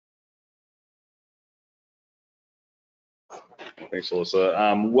Thanks,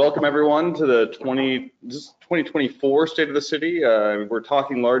 Alyssa. Welcome everyone to the 2024 State of the City. We're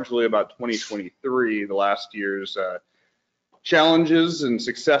talking largely about 2023, the last year's challenges and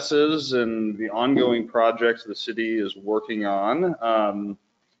successes and the ongoing projects the city is working on.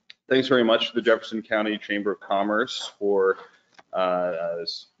 Thanks very much to the Jefferson County Chamber of Commerce for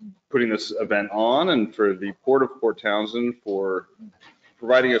putting this event on, and for the Port of Port Townsend for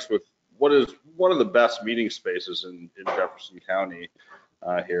providing us with what is one of the best meeting spaces in Jefferson County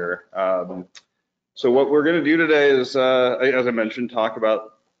here. So what we're going to do today is, as I mentioned, talk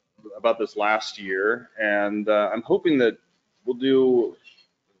about this last year, and I'm hoping that we'll do,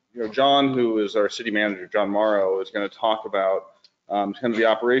 John, who is our city manager, John Mauro, is going to talk about kind of the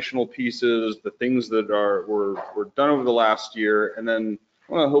operational pieces, the things that were done over the last year, and then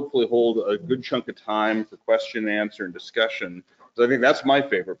I want to hopefully hold a good chunk of time for question and answer and discussion. So I think that's my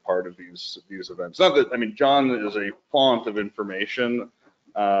favorite part of these events. Not that, I mean, John is a font of information,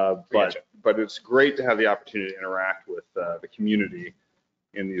 but it's great to have the opportunity to interact with the community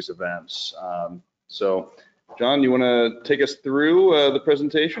in these events. So, John, you want to take us through the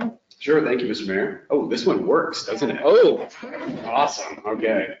presentation? Sure, thank you, Mr. Mayor. Oh, this one works, doesn't it? Oh, awesome.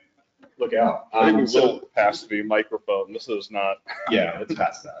 Okay, look out. I think we'll pass the microphone. This is not. Yeah, let's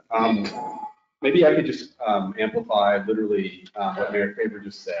pass that. Maybe I could just amplify literally what Mayor Faber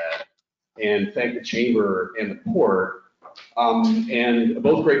just said, and thank the Chamber and the Port, and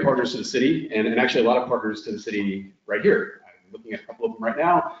both great partners to the city, and actually a lot of partners to the city right here. I'm looking at a couple of them right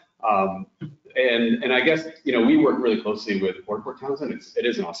now. And I guess, we work really closely with Port of Port Townsend. It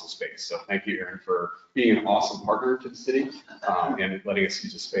is an awesome space. So thank you, Aaron, for being an awesome partner to the city and letting us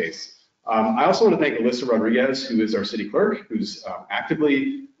use the space. I also want to thank Alyssa Rodriguez, who is our city clerk, who's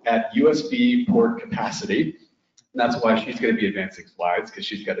actively at USB port capacity. And that's why she's going to be advancing slides, because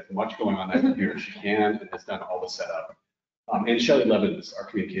she's got as much going on that computer as she can and has done all the setup. And Shelley Levins, our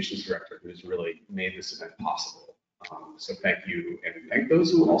communications director, who has really made this event possible. So thank you, and thank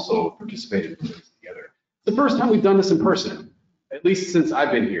those who also participated in putting this together. The first time we've done this in person, at least since I've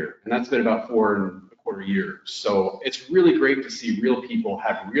been here, and that's been about 4.25 years. So it's really great to see real people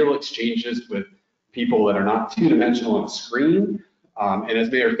have real exchanges with people that are not two-dimensional on the screen. And as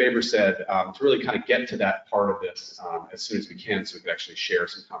Mayor Faber said, to really kind of get to that part of this as soon as we can, so we can actually share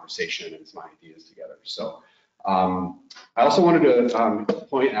some conversation and some ideas together. So I also wanted to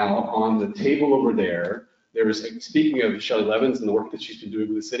point out on the table over there, speaking of Shelley Levins and the work that she's been doing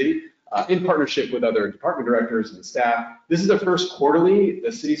with the city, in partnership with other department directors and staff, this is the first quarterly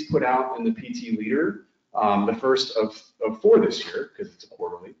the city's put out in the PT Leader, the first of 4 this year, because it's a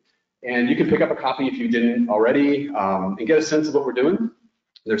quarterly. And you can pick up a copy if you didn't already, and get a sense of what we're doing.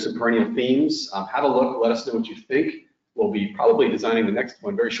 There's some perennial themes. Have a look, let us know what you think. We'll be probably designing the next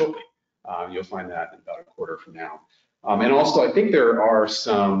one very shortly. You'll find that in about a quarter from now. And also, I think there are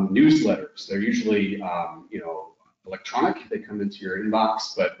some newsletters. They're usually, electronic. They come into your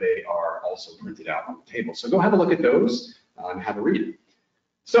inbox, but they are also printed out on the table. So go have a look at those and have a read.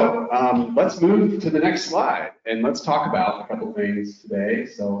 So let's move to the next slide, and let's talk about a couple things today.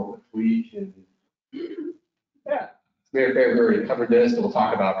 So if we can, Mayor Faber already covered this, but we'll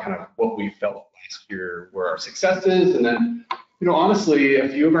talk about kind of what we felt last year were our successes, and then, honestly, a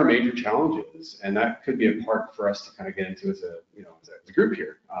few of our major challenges, and that could be a part for us to kind of get into as a group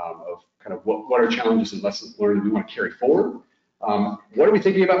here, of kind of what are challenges and lessons learned we want to carry forward. What are we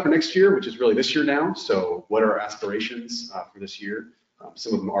thinking about for next year, which is really this year now? So what are our aspirations for this year?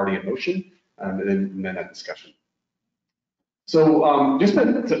 Some of them already in motion, and then that discussion. So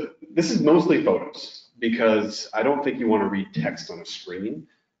this is mostly photos, because I don't think you want to read text on a screen.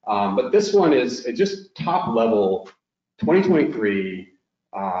 But this one is just top level 2023.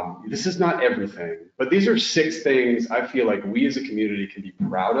 This is not everything, but these are 6 things I feel like we as a community can be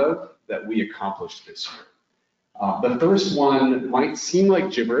proud of that we accomplished this year. The first one might seem like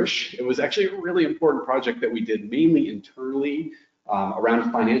gibberish. It was actually a really important project that we did mainly internally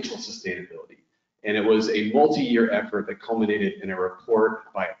around financial sustainability. And it was a multi-year effort that culminated in a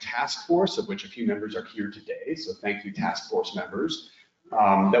report by a task force, of which a few members are here today. So thank you, task force members.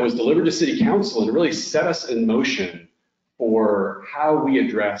 That was delivered to City Council and really set us in motion for how we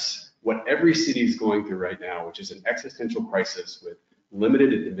address what every city is going through right now, which is an existential crisis with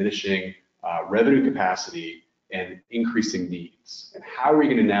limited and diminishing revenue capacity and increasing needs. And how are we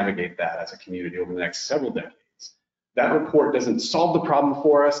going to navigate that as a community over the next several decades? That report doesn't solve the problem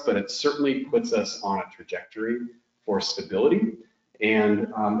for us, but it certainly puts us on a trajectory for stability.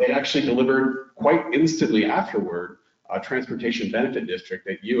 And it actually delivered quite instantly afterward a transportation benefit district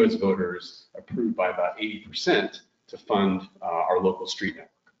that you as voters approved by about 80% to fund our local street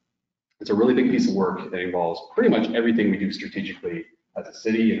network. It's a really big piece of work that involves pretty much everything we do strategically as a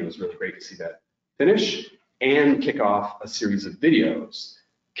city, and it was really great to see that finish and kick off a series of videos.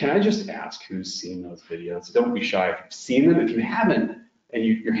 Can I just ask who's seen those videos? Don't be shy if you've seen them. If you haven't, and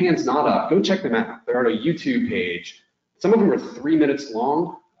your hand's not up, go check them out. They're on a YouTube page. Some of them are 3 minutes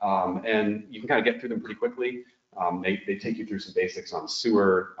long, and you can kind of get through them pretty quickly. They take you through some basics on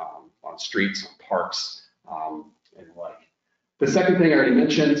sewer, on streets, on parks, and the like. The second thing I already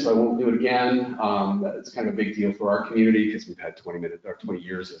mentioned, so I won't do it again. It's kind of a big deal for our community because we've had 20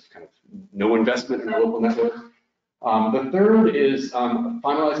 years of kind of no investment in our local network. The third is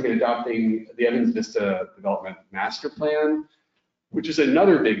finalizing and adopting the Evans Vista Development Master Plan, which is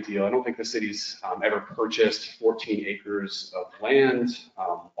another big deal. I don't think the city's ever purchased 14 acres of land.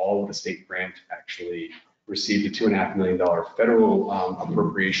 All of the state grant actually received a $2.5 million federal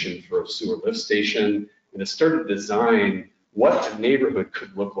appropriation for a sewer lift station, and it started to design what a neighborhood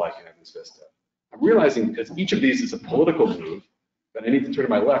could look like in Evans Vista. I'm realizing because each of these is a political move that I need to turn to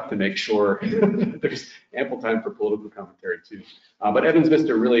my left to make sure there's ample time for political commentary too. But Evans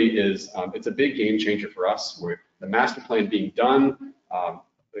Vista really is, it's a big game changer for us. Where the master plan being done, a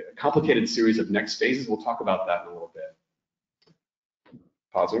complicated series of next phases. We'll talk about that in a little bit.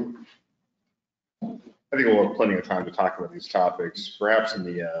 Pausing. I think we'll have plenty of time to talk about these topics, perhaps in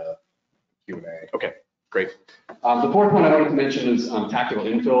the Q&A. Okay, great. The fourth one I wanted to mention is tactical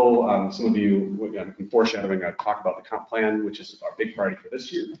infill. Some of you, in foreshadowing, I talked about the comp plan, which is our big priority for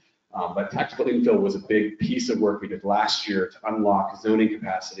this year. But tactical infill was a big piece of work we did last year to unlock zoning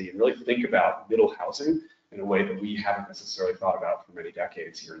capacity and really think about middle housing in a way that we haven't necessarily thought about for many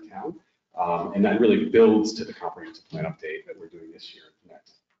decades here in town. And that really builds to the comprehensive plan update that we're doing this year and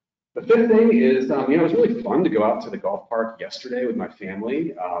next. The fifth thing is, it was really fun to go out to the golf park yesterday with my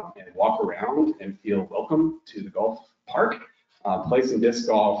family and walk around and feel welcome to the golf park, play some disc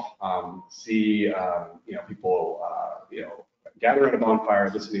golf, see, people, gather at a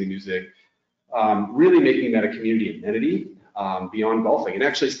bonfire, listening to music, really making that a community amenity beyond golfing, and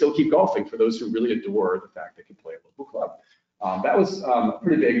actually still keep golfing for those who really adore the fact they can play at a local club. That was a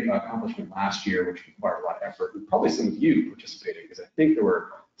pretty big accomplishment last year, which required a lot of effort, and probably some of you participating, because I think there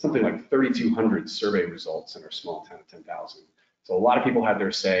were something like 3,200 survey results in our small town of 10,000. So a lot of people had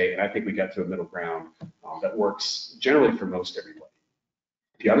their say, and I think we got to a middle ground that works generally for most everybody.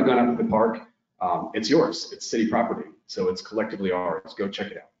 If you haven't gone out to the park, it's yours. It's city property, so it's collectively ours. Go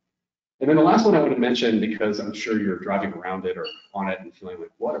check it out. And then the last one I want to mention, because I'm sure you're driving around it or on it and feeling like,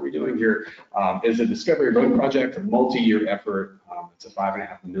 what are we doing here? Is the Discovery Road project, a multi-year effort. It's a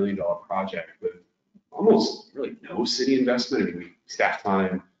 $5.5 million project with almost really no city investment. I mean, we staff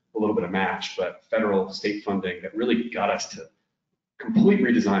time, a little bit of match, but federal, state funding that really got us to complete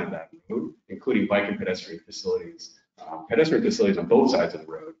redesign of that road, including bike and pedestrian facilities on both sides of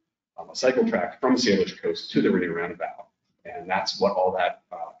the road, a cycle track from Salish Coast to the Rainier Roundabout. And that's what all that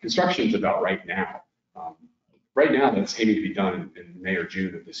construction is about right now. Right now, that's aiming to be done in May or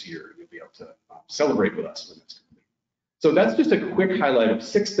June of this year. You'll be able to celebrate with us when it's complete. So that's just a quick highlight of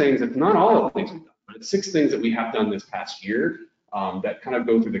 6 things. It's not all of the things we've done, but it's 6 things that we have done this past year that kind of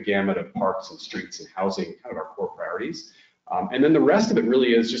go through the gamut of parks and streets and housing, kind of our core priorities. And then the rest of it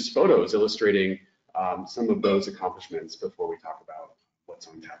really is just photos illustrating some of those accomplishments before we talk about what's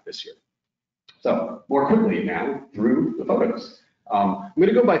on tap this year. So more quickly now through the photos. I'm going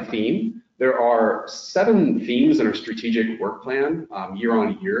to go by theme. There are 7 themes in our strategic work plan year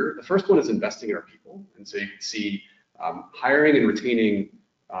on year. The first one is investing in our people. And so you can see hiring and retaining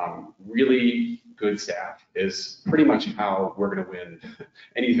really good staff is pretty much how we're going to win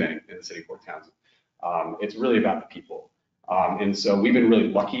anything in the city of Fort Townsend. It's really about the people. And so we've been really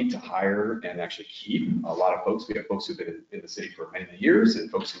lucky to hire and actually keep a lot of folks. We have folks who've been in the city for many, many years and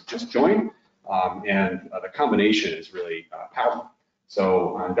folks who've just joined. And the combination is really powerful.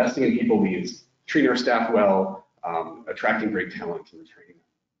 So investing in people means treating our staff well, attracting great talent, and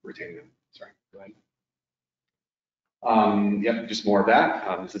retaining them. Sorry, go ahead. Yep, just more of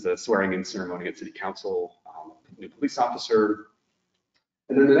that. This is a swearing-in ceremony at City Council, new police officer.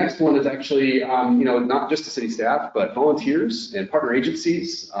 And then the next one is actually, not just the city staff, but volunteers and partner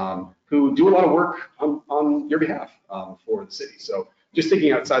agencies who do a lot of work on your behalf for the city. So just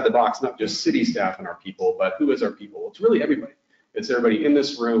thinking outside the box, not just city staff and our people, but who is our people? It's really everybody. It's everybody in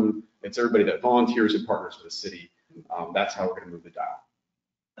this room. It's everybody that volunteers and partners with the city. That's how we're going to move the dial.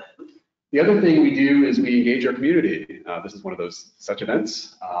 The other thing we do is we engage our community. This is one of those such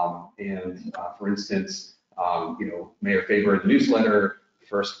events. For instance, Mayor Faber, the newsletter,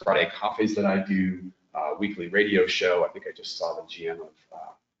 first Friday coffees that I do, weekly radio show. I think I just saw the GM of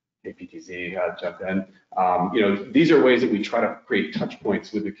KPTZ jumped in. These are ways that we try to create touch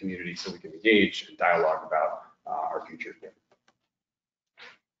points with the community so we can engage and dialogue about our future here.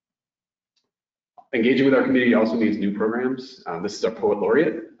 Engaging with our community also means new programs. This is our Poet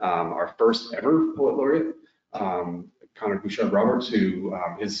Laureate, our first ever Poet Laureate, Connor Bouchard Roberts, who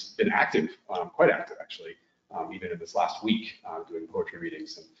has been active, quite active actually, even in this last week, doing poetry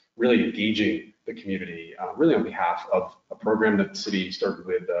readings and really engaging the community, really on behalf of a program that the city started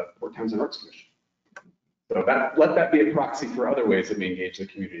with the Port Townsend Arts Commission. So let that be a proxy for other ways that we engage the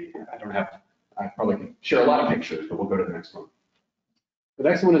community. I probably can share a lot of pictures, but we'll go to the next one. The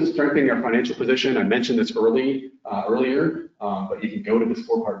next one is strengthening our financial position. I mentioned this earlier, but you can go to this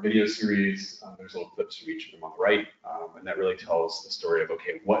 4-part video series. There's little clips from each of them on the right, and that really tells the story of,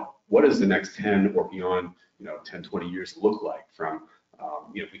 okay, what does the next 10 or beyond, 10, 20 years look like from,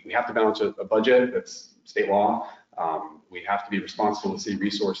 we have to balance a budget, that's state law. We have to be responsible with city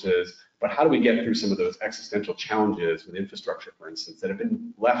resources, but how do we get through some of those existential challenges with infrastructure, for instance, that have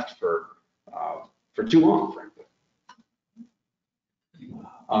been left for too long, frankly.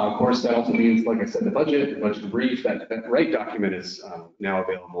 Of course, that also means, like I said, the budget brief. That right document is now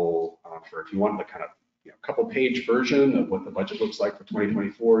available for if you want the kind of couple-page version of what the budget looks like for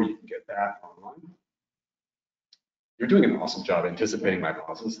 2024. You can get that online. You're doing an awesome job anticipating my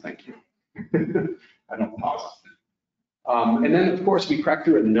pauses. Thank you. I don't pause. And then, of course, we cracked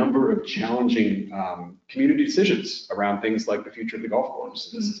through a number of challenging community decisions around things like the future of the golf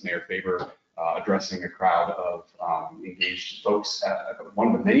course. This is Mayor Faber addressing a crowd of engaged folks at one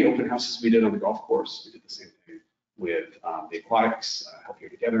of the many open houses we did on the golf course. We did the same thing with the aquatics, Healthier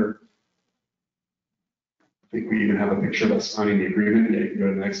Together. I think we even have a picture of us signing the agreement. Yeah, you can go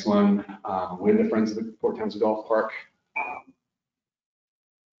to the next one with the Friends of the Port Townsend Golf Park.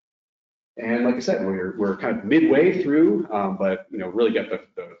 And like I said, we're kind of midway through, but really got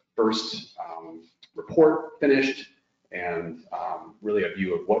the first report finished, and really a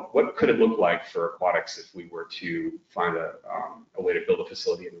view of what could it look like for aquatics if we were to find a way to build a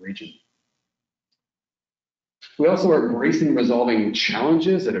facility in the region. We also are embracing and resolving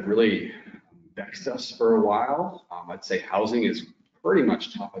challenges that have really vexed us for a while. I'd say housing is pretty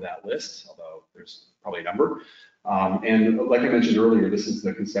much top of that list, although there's probably a number. And like I mentioned earlier, this is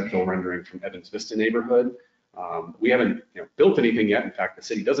the conceptual rendering from Evans Vista neighborhood. We haven't built anything yet. In fact, the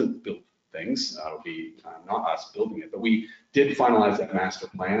city doesn't build things. It'll be not us building it, but we did finalize that master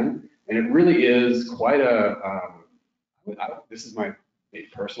plan, and it really is quite this is my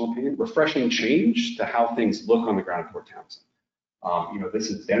personal opinion, refreshing change to how things look on the ground at Port Townsend. This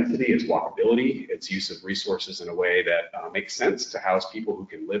is density, it's walkability, it's use of resources in a way that makes sense to house people who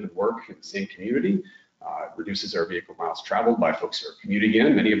can live and work in the same community. It reduces our vehicle miles traveled by folks who are commuting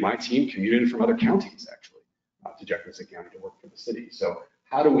in. Many of my team commute in from other counties, actually, to Jefferson County to work for the city. So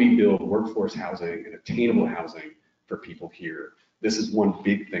how do we build workforce housing and attainable housing for people here? This is one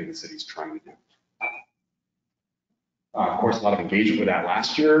big thing the city's trying to do. Of course, a lot of engagement with that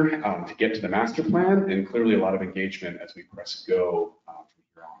last year to get to the master plan, and clearly a lot of engagement as we press go from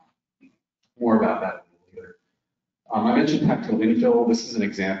here on. More about that later. I mentioned tactile infill. This is an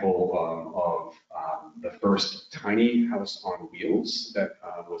example of the first tiny house on wheels that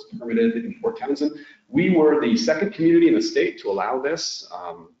was permitted in Port Townsend. We were the second community in the state to allow this,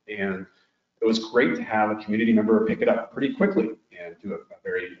 and it was great to have a community member pick it up pretty quickly and do a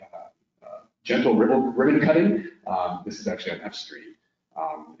very gentle ribbon cutting. This is actually on F Street,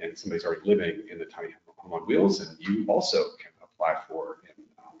 and somebody's already living in the tiny home on wheels, and you also can apply for and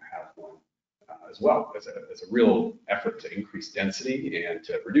have one as well as a real effort to increase density and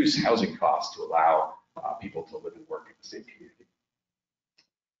to reduce housing costs to allow people to live and work in the same community.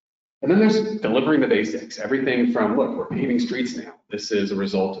 And then there's delivering the basics, everything from, look, we're paving streets now. This is a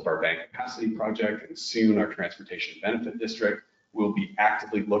result of our bank capacity project, and soon our transportation benefit district will be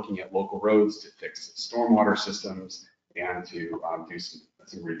actively looking at local roads to fix stormwater systems and to do some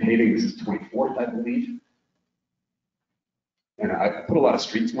repaving. This is 24th, I believe. And I put a lot of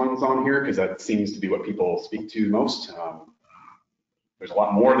streets ones on here because that seems to be what people speak to most. There's a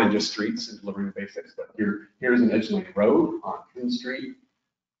lot more than just streets and delivering the basics, but here's an Edgelane Road on Queen Street.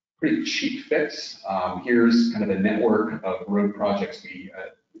 Pretty cheap fix. Here's kind of the network of road projects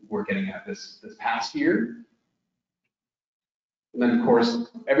we're getting at this past year. And then, of course,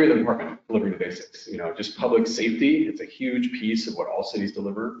 every other department delivering the basics. Just public safety. It's a huge piece of what all cities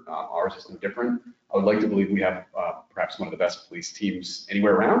deliver. Ours is no different. I would like to believe we have perhaps one of the best police teams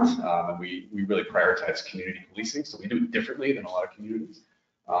anywhere around, and we really prioritize community policing, so we do it differently than a lot of communities.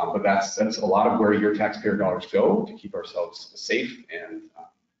 But that's a lot of where your taxpayer dollars go to keep ourselves safe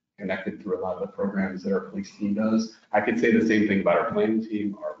and connected through a lot of the programs that our police team does. I could say the same thing about our planning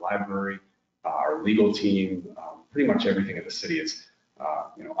team, our library, our legal team, pretty much everything in the city is,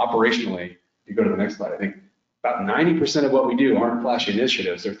 operationally, if you go to the next slide, I think about 90% of what we do aren't flashy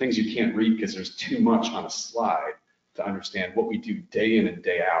initiatives. They're things you can't read because there's too much on a slide to understand what we do day in and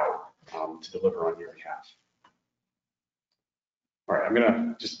day out to deliver on your behalf. All right, I'm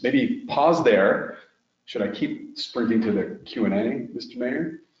gonna just maybe pause there. Should I keep sprinting to the Q&A, Mr.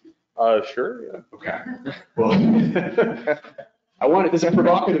 Mayor? Sure, yeah. Okay. Well, this is a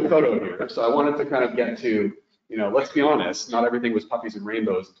provocative photo here, so I wanted to kind of get to, let's be honest, not everything was puppies and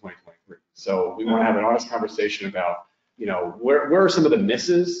rainbows in 2023. So we want to have an honest conversation about, where are some of the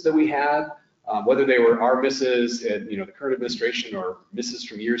misses that we had, whether they were our misses in, the current administration or misses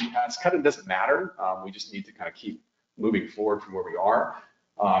from years past, kind of doesn't matter. We just need to kind of keep moving forward from where we are.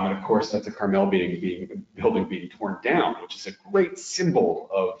 And of course, that's a Carmel building being torn down, which is a great symbol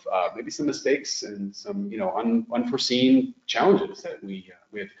of maybe some mistakes and some, unforeseen challenges that we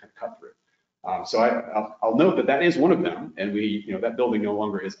had to kind of cut through. So I'll note that that is one of them, and that building no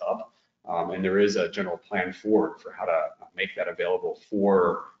longer is up, and there is a general plan forward for how to make that available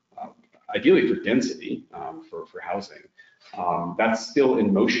for, ideally for density, for housing. That's still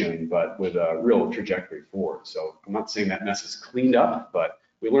in motion, but with a real trajectory forward. So I'm not saying that mess is cleaned up, but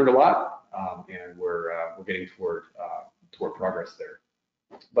we learned a lot, and we're getting toward progress there.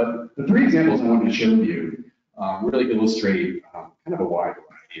 But the three examples I wanted to share with you really illustrate kind of a wide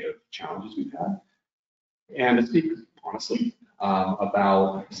variety of challenges we've had, and to speak honestly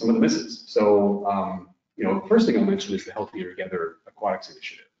about some of the misses. So, the first thing I'll mention is the Healthier Together Aquatics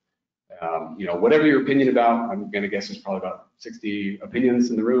Initiative. Whatever your opinion about, I'm going to guess there's probably about 60 opinions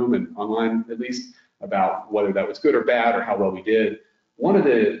in the room and online at least about whether that was good or bad or how well we did. One of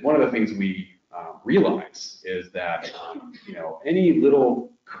the things we realize is that any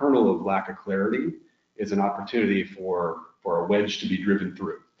little kernel of lack of clarity is an opportunity for a wedge to be driven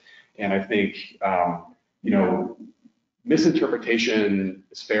through. And I think misinterpretation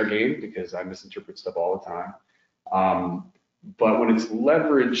is fair game because I misinterpret stuff all the time. But when it's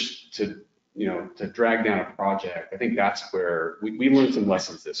leveraged to drag down a project, I think that's where we learned some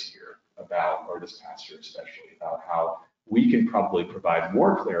lessons this year or this past year especially, about how we can probably provide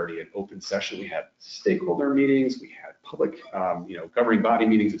more clarity in open session. We had stakeholder meetings, we had public, governing body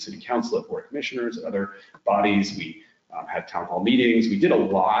meetings at City Council, at Board of Commissioners, and other bodies. We had town hall meetings. We did a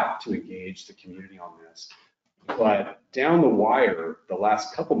lot to engage the community on this. But down the wire, the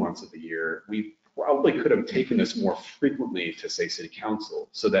last couple months of the year, we probably could have taken this more frequently to, say, City Council,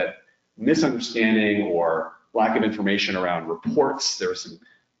 so that misunderstanding or lack of information around reports, there were some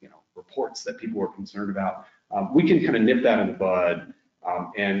reports that people were concerned about. We can kind of nip that in the bud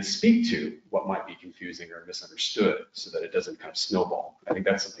and speak to what might be confusing or misunderstood so that it doesn't kind of snowball. I think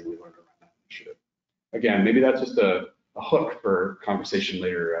that's something we learned around that initiative. Again, maybe that's just a hook for conversation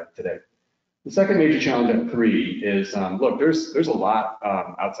later today. The second major challenge at 3 is, look, there's a lot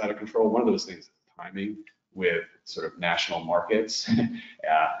outside of control. One of those things is timing with sort of national markets,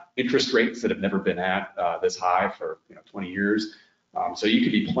 interest rates that have never been at this high for 20 years. So you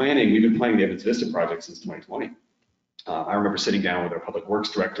could be planning, we've been planning the Evans Vista project since 2020. I remember sitting down with our Public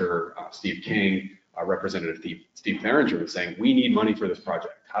Works Director, Steve King, our Representative Steve Theringer, and saying, we need money for this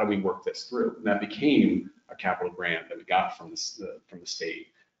project. How do we work this through? And that became a capital grant that we got from the state.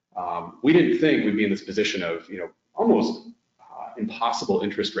 We didn't think we'd be in this position of, almost impossible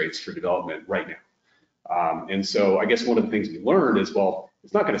interest rates for development right now. And so I guess one of the things we learned is, well,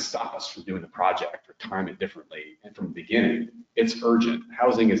 it's not going to stop us from doing the project or time it differently. And from the beginning, it's urgent.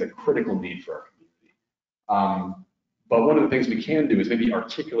 Housing is a critical need for our community. But one of the things we can do is maybe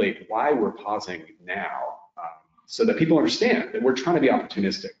articulate why we're pausing now so that people understand that we're trying to be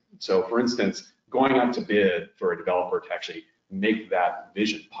opportunistic. So for instance, going out to bid for a developer to actually make that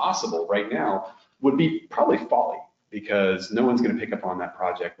vision possible right now would be probably folly, because no one's going to pick up on that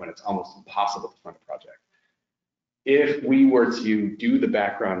project when it's almost impossible to fund a project. If we were to do the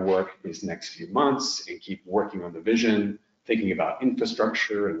background work these next few months and keep working on the vision, thinking about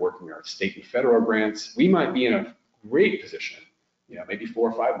infrastructure and working our state and federal grants, we might be in a great position, maybe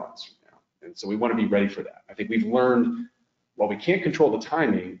 4 or 5 months from now. And so we want to be ready for that. I think we've learned, while we can't control the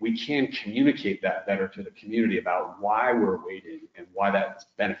timing, we can communicate that better to the community about why we're waiting and why that's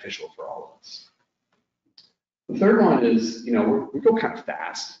beneficial for all of us. The third one is, we go kind of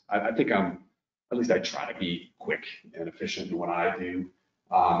fast. I think at least I try to be quick and efficient in what I do.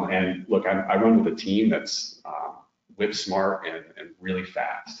 And look, I run with a team that's whip smart and really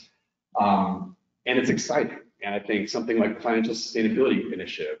fast. And it's exciting. And I think something like the Financial Sustainability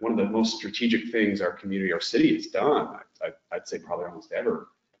Initiative, one of the most strategic things our community, our city has done, I'd say probably almost ever,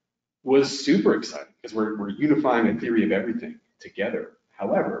 was super exciting because we're unifying a theory of everything together.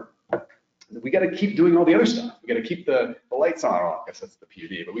 However, we got to keep doing all the other stuff. We got to keep the lights on. Well, I guess that's the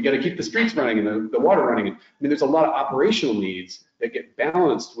PUD, but we got to keep the streets running and the water running. I mean, there's a lot of operational needs that get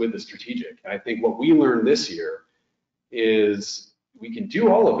balanced with the strategic. And I think what we learned this year is we can do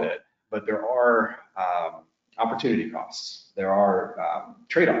all of it, but there are opportunity costs. There are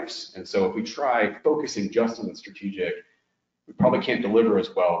trade-offs. And so if we try focusing just on the strategic, we probably can't deliver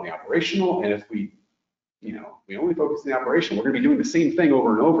as well in the operational. And if we only focus on the operation, we're going to be doing the same thing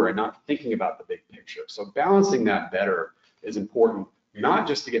over and over and not thinking about the big picture. So balancing that better is important, not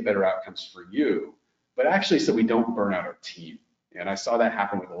just to get better outcomes for you, but actually so we don't burn out our team. And I saw that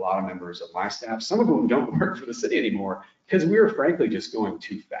happen with a lot of members of my staff, some of whom don't work for the city anymore because we were frankly just going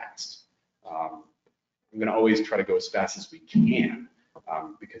too fast. I'm going to always try to go as fast as we can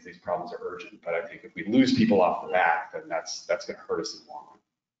because these problems are urgent. But I think if we lose people off the bat, then that's going to hurt us in the long run.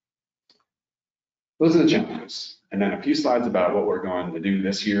 Those are the challenges. And then a few slides about what we're going to do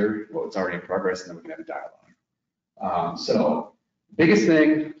this year, what's already in progress, and then we can have a dialogue. So biggest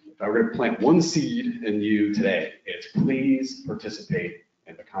thing, if I were to plant one seed in you today, it's please participate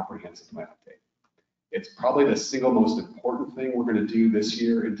in the comprehensive plan update. It's probably the single most important thing we're going to do this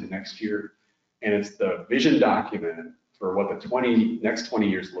year into next year. And it's the vision document for what the next 20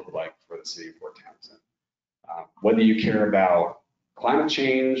 years look like for the city of Port Townsend. Whether you care about climate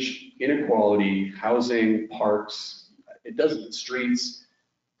change, inequality, housing, parks, streets,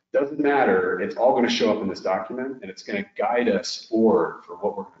 doesn't matter. It's all going to show up in this document, and it's going to guide us forward for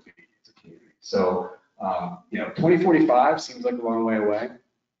what we're going to be as a community. So, 2045 seems like a long way away.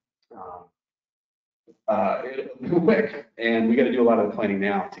 It'll be quick, and we got to do a lot of the planning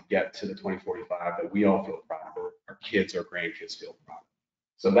now to get to the 2045 that we all feel proud of, our kids, our grandkids feel proud of.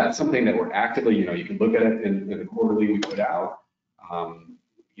 So that's something that we're actively, you can look at it in the quarterly we put out.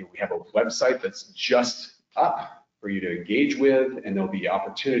 We have a website that's just up for you to engage with, and there'll be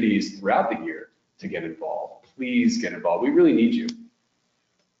opportunities throughout the year to get involved. Please get involved. We really need you.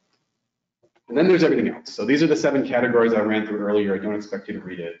 And then there's everything else. So these are the 7 categories I ran through earlier. I don't expect you to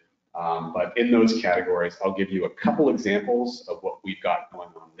read it. But in those categories, I'll give you a couple examples of what we've got going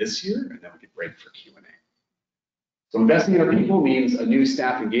on this year, and then we can break for Q&A. So investing in our people means a new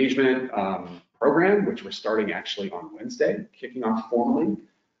staff engagement program, which we're starting actually on Wednesday, kicking off formally.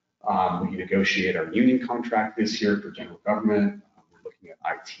 We negotiate our union contract this year for general government. We're looking at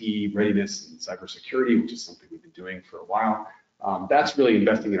IT readiness and cybersecurity, which is something we've been doing for a while. That's really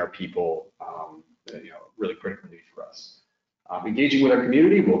investing in our people, really critically for us. Engaging with our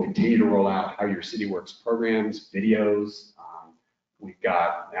community, we'll continue to roll out How Your City Works programs, videos. We've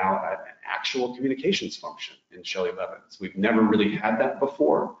got now an actual communications function in Shelley Levens. We've never really had that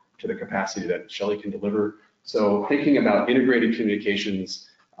before to the capacity that Shelley can deliver. So thinking about integrated communications,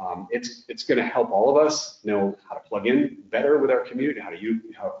 it's going to help all of us know how to plug in better with our community, how you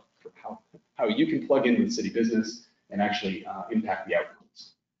can plug in with city business and actually impact the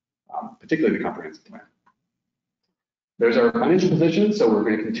outcomes, particularly the comprehensive plan. There's our financial position, so we're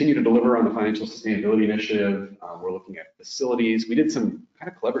going to continue to deliver on the financial sustainability initiative. We're looking at facilities. We did some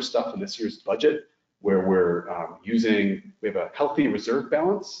kind of clever stuff in this year's budget where we have a healthy reserve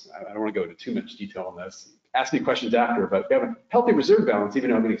balance. I don't want to go into too much detail on this. Ask me questions after, but we have a healthy reserve balance even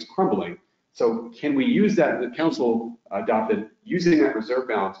though everything's crumbling. So can we use that, the council adopted using that reserve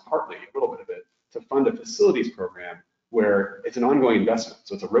balance, partly, a little bit of it, to fund a facilities program where it's an ongoing investment.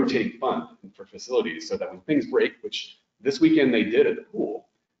 So it's a rotating fund for facilities so that when things break, which this weekend they did at the pool,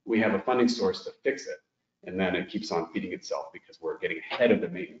 we have a funding source to fix it. And then it keeps on feeding itself because we're getting ahead of the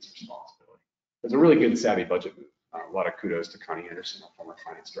maintenance responsibility. It's a really good, savvy budget move. A lot of kudos to Connie Anderson, our former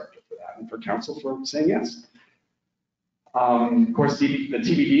finance director, for that, and for council for saying yes. Of course, the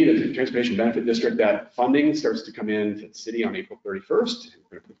TBD, the Transportation Benefit District, that funding starts to come in to the city on April 31st. And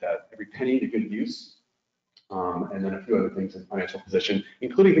we're going to put that every penny to good use. And then a few other things in financial position,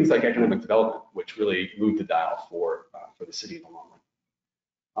 including things like economic development, which really moved the dial for the city in the long run.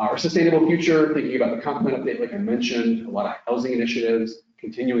 Our sustainable future, thinking about the comp plan update, like I mentioned, a lot of housing initiatives,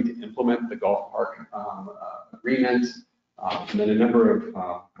 continuing to implement the golf park agreement, and then a number of,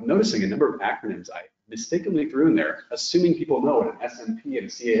 I'm noticing a number of acronyms I mistakenly threw in there, assuming people know what an SMP and a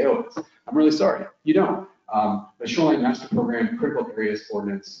CAO is. I'm really sorry, you don't. The Shoreline Master Program, Critical Areas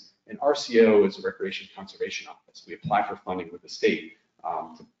Ordinance, and RCO is a Recreation Conservation Office. We apply for funding with the state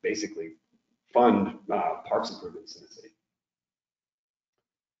to basically fund parks improvements in the city.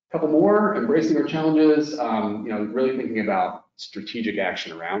 A couple more, embracing our challenges, really thinking about strategic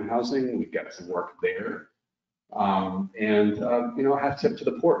action around housing. We've got some work there. Hat tip to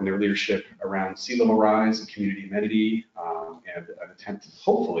the port and their leadership around sea level rise and community amenity and an attempt,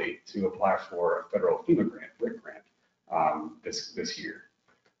 hopefully, to apply for a federal FEMA grant, WIC grant, this year.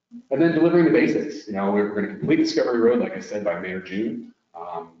 And then delivering the basics. You know, we're going to complete Discovery Road, like I said, by May or June.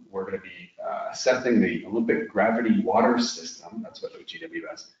 We're going to be assessing the Olympic gravity water system. That's what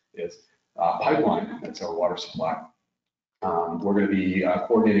OGWS is. Pipeline, that's our water supply. We're going to be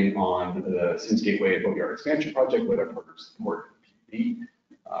coordinating on the Sims Gateway and Boatyard expansion project with our partners, PB.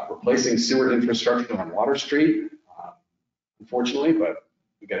 Replacing sewer infrastructure on Water Street, unfortunately, but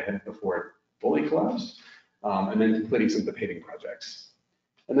we got to hit it before it fully collapsed. And then completing some of the paving projects.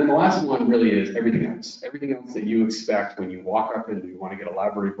 And then the last one really is everything else. Everything else that you expect when you walk up and you want to get a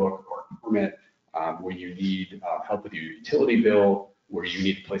library book or a permit, where you need help with your utility bill, where you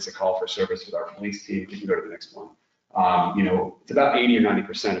need to place a call for service with our police team. You can go to the next one. You know, it's about 80 or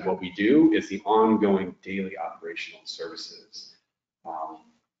 90% of what we do is the ongoing daily operational services.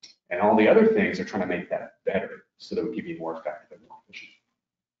 And all the other things are trying to make that better so that we can be more effective and more efficient.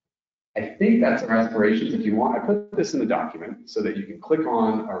 I think that's our aspirations. If you want, I put this in the document so that you can click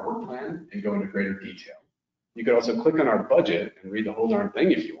on our work plan and go into greater detail. You could also click on our budget and read the whole darn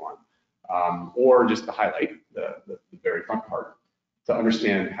thing if you want, or just to highlight the very front part to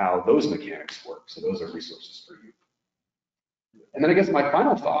understand how those mechanics work. So those are resources for you. And then I guess my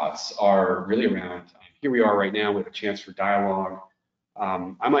final thoughts are really around, here we are right now with a chance for dialogue.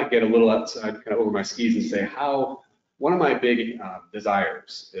 I might get a little outside, kind of over my skis and say one of my big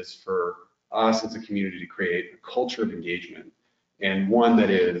desires is for us as a community to create a culture of engagement, and one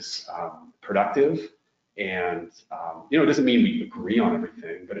that is productive. And you know, it doesn't mean we agree on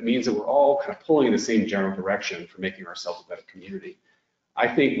everything, but it means that we're all kind of pulling in the same general direction for making ourselves a better community. I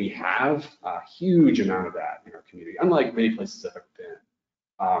think we have a huge amount of that in our community, unlike many places I've ever been.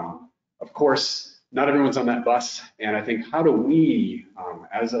 Of course, not everyone's on that bus, and I think how do we,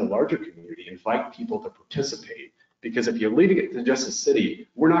 as a larger community, invite people to participate? Because if you're leaving it to just a city,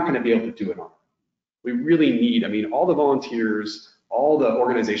 we're not going to be able to do it on our own. We really need, I mean, all the volunteers, all the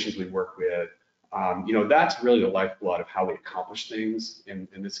organizations we work with, you know, that's really the lifeblood of how we accomplish things in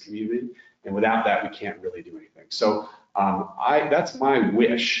this community. And without that, we can't really do anything. So that's my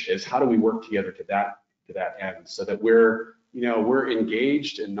wish, is how do we work together to that end, so that we're, you know, we're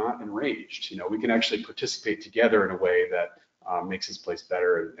engaged and not enraged. You know, we can actually participate together in a way that makes this place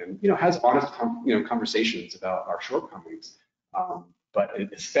better, and you know, has honest conversations about our shortcomings. But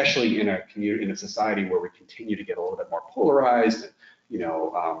especially in a community, in a society where we continue to get a little bit more polarized, and, you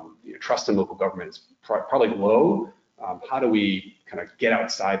know, trust in local government is probably low. How do we kind of get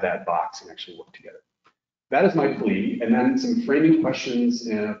outside that box and actually work together? That is my plea. And then some framing questions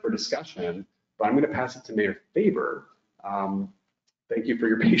for discussion, but I'm going to pass it to Mayor Faber. Thank you for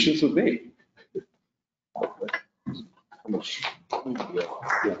your patience with me.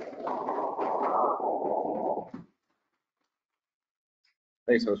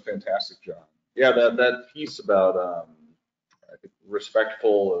 Thanks, that was fantastic, John. Yeah, that piece about I think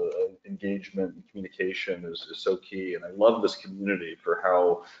respectful engagement and communication is so key, and I love this community for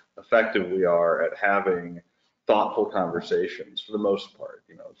how effective we are at having thoughtful conversations for the most part.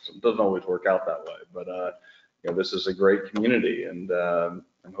 You know, it doesn't always work out that way, but you know, this is a great community, and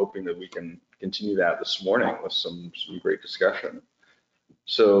I'm hoping that we can continue that this morning with some great discussion.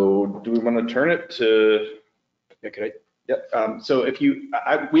 So do we want to turn it to? Yeah, could I? Yep. So if we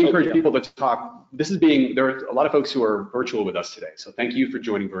encourage people to talk. There are a lot of folks who are virtual with us today. So thank you for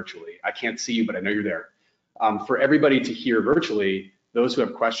joining virtually. I can't see you, but I know you're there. For everybody to hear virtually, those who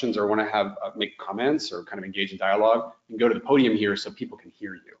have questions or want to have make comments or kind of engage in dialogue, you can go to the podium here so people can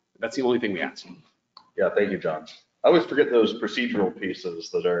hear you. That's the only thing we ask. Yeah, thank you, John. I always forget those procedural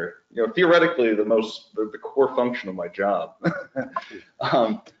pieces that are, you know, theoretically the core function of my job.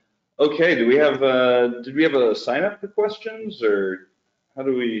 Okay, did we have a sign up for questions, or how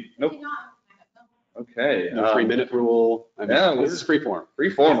do we? Nope. Okay. No 3-minute rule. I mean, yeah, this is free form. Free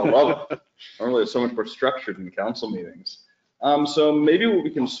form, I love it. Normally it's so much more structured in council meetings. So maybe what we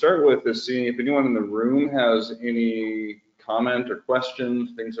can start with is seeing if anyone in the room has any comment or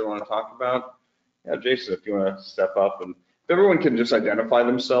questions, things they want to talk about. Yeah, Jason, if you want to step up, and if everyone can just identify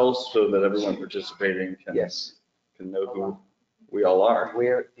themselves so that everyone participating can know who we all are.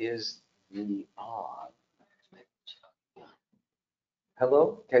 Where is the on?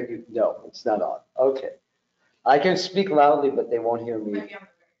 Hello? Can you? No, it's not on. Okay. I can speak loudly, but they won't hear me.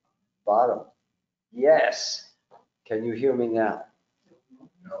 Bottom. Yes. Can you hear me now?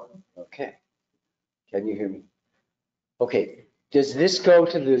 No. Okay. Can you hear me? Okay. Does this go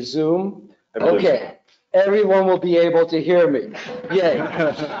to the Zoom? Okay. Everyone will be able to hear me. Yay.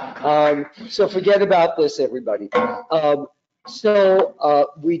 So forget about this, everybody.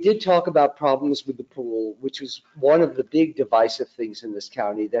 So we did talk about problems with the pool, which was one of the big divisive things in this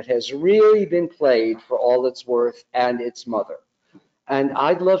county that has really been played for all it's worth and its mother. And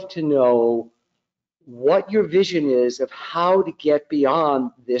I'd love to know what your vision is of how to get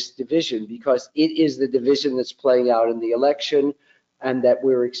beyond this division, because it is the division that's playing out in the election and that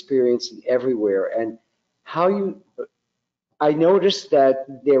we're experiencing everywhere. And how you, I noticed that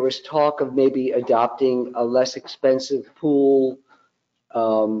there was talk of maybe adopting a less expensive pool,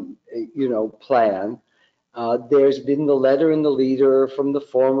 plan. There's been the letter in the leader from the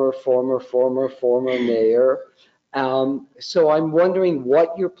former mayor. So I'm wondering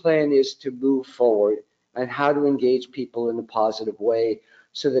what your plan is to move forward and how to engage people in a positive way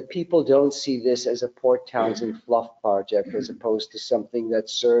so that people don't see this as a Port Townsend fluff project as opposed to something that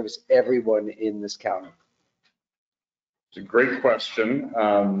serves everyone in this county. It's a great question.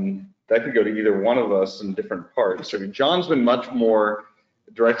 That could go to either one of us in different parts. I mean, John's been much more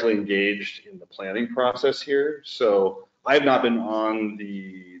directly engaged in the planning process here. So I've not been on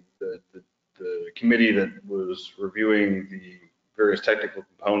the committee that was reviewing the various technical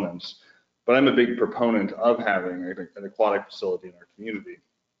components, but I'm a big proponent of having an aquatic facility in our community.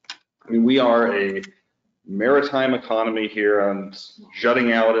 I mean, we are a maritime economy here and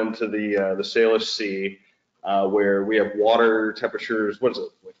jutting out into the Salish Sea, where we have water temperatures, what is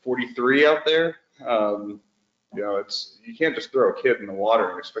it, like 43 out there? You can't just throw a kid in the water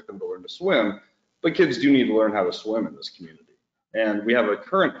and expect them to learn to swim, but kids do need to learn how to swim in this community. And we have a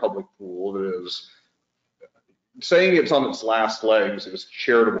current public pool that is, saying it's on its last legs, it is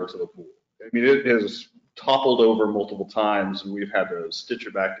charitable to the pool. I mean, it has toppled over multiple times and we've had to stitch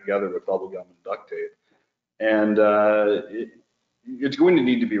it back together with bubble gum and duct tape. And it's going to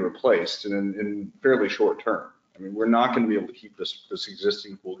need to be replaced in fairly short term. I mean, we're not going to be able to keep this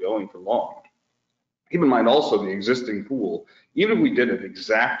existing pool going for long. Keep in mind also the existing pool, even if we did an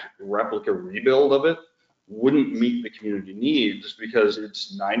exact replica rebuild of it, wouldn't meet the community needs because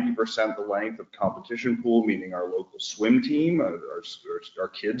it's 90% the length of competition pool, meaning our local swim team, our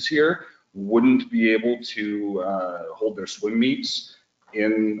kids here wouldn't be able to hold their swim meets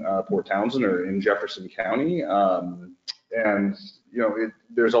in Port Townsend or in Jefferson County. And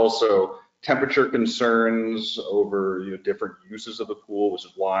there's also temperature concerns over different uses of the pool, which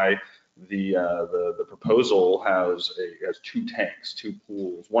is why the proposal has two tanks, two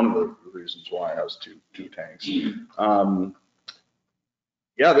pools. One of the reasons why it has two tanks.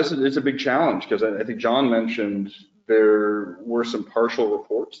 Yeah, this is a big challenge because I think John mentioned there were some partial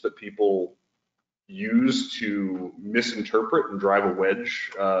reports that people use to misinterpret and drive a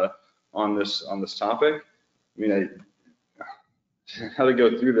wedge on this topic. I mean, how to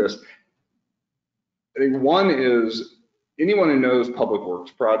go through this. I think one is anyone who knows public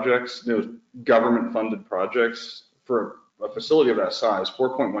works projects, knows government funded projects for a facility of that size,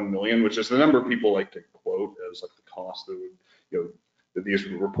 4.1 million, which is the number people like to quote as like the cost that would, that these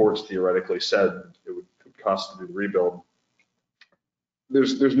reports theoretically said it would cost to do the rebuild.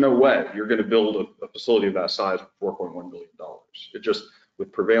 There's no way you're going to build a facility of that size for $4.1 million. It just,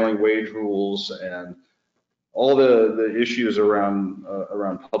 with prevailing wage rules and all the issues around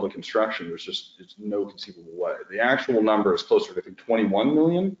public construction, it's no conceivable way. The actual number is closer to, I think, 21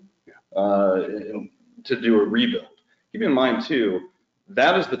 million to do a rebuild. Keep in mind too,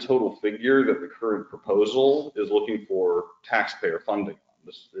 that is the total figure that the current proposal is looking for taxpayer funding.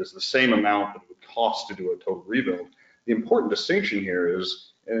 This is the same amount that it would cost to do a total rebuild. The important distinction here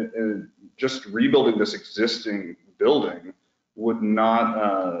is just rebuilding this existing building would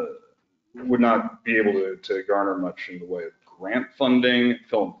not be able to garner much in the way of grant funding,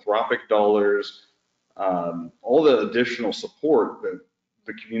 philanthropic dollars, all the additional support that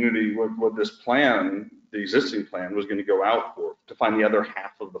the community, what this plan, the existing plan, was going to go out for, to find the other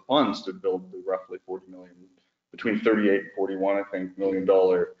half of the funds to build the roughly 40 million, between 38 and 41, I think, $1 million,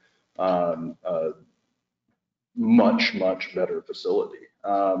 much better facility.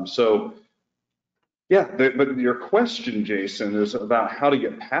 So yeah, but your question, Jason, is about how to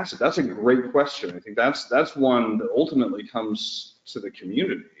get past it. That's a great question. I think that's one that ultimately comes to the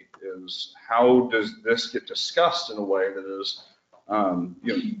community, is how does this get discussed in a way that is,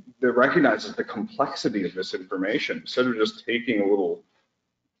 that recognizes the complexity of this information, instead of just taking a little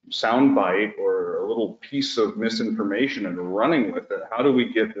soundbite or a little piece of misinformation and running with it. How do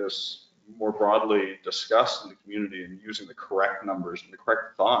we get this more broadly discussed in the community and using the correct numbers and the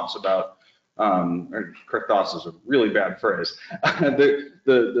correct thoughts about, correct thoughts is a really bad phrase,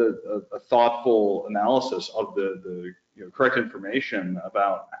 a thoughtful analysis of the correct information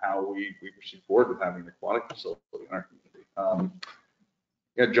about how we proceed forward with having an aquatic facility in our community.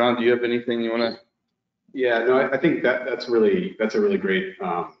 Yeah, John, do you have anything you want to? Yeah, no, I think that's a really great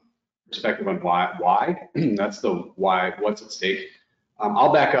perspective on why. That's the why, what's at stake.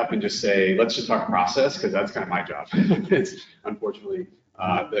 I'll back up and just say, let's just talk process, because that's kind of my job. It's unfortunately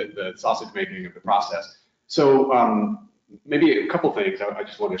the sausage making of the process. So maybe a couple things I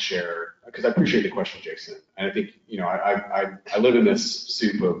just want to share, because I appreciate the question, Jason. And I think, I live in this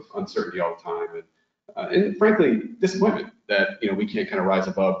soup of uncertainty all the time, and frankly, disappointment that, we can't kind of rise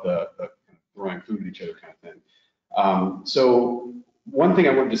above the throwing food at each other kind of thing. So one thing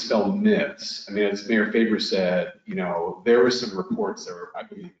I want to dispel myths. I mean, as Mayor Faber said, there were some reports that were, I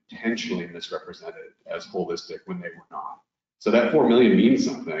believe, intentionally misrepresented as holistic when they were not. So that 4 million means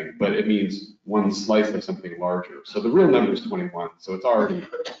something, but it means one slice of something larger. So the real number is 21. So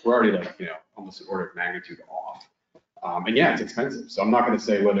we're already like, almost an order of magnitude off. And yeah, it's expensive. So I'm not going to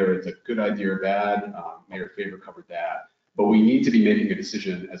say whether it's a good idea or bad. Mayor Faber covered that. But we need to be making a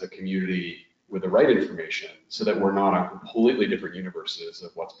decision as a community with the right information so that we're not on completely different universes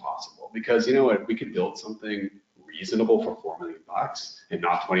of what's possible. Because if we could build something reasonable for $4 million and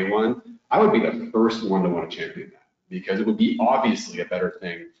not 21, I would be the first one to want to champion that, because it would be obviously a better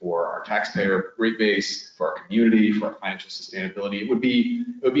thing for our taxpayer rate base, for our community, for our financial sustainability. It would be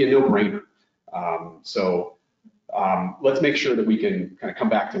a no-brainer. Let's make sure that we can kind of come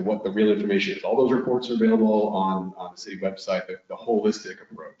back to what the real information is. All those reports are available on the city website, the holistic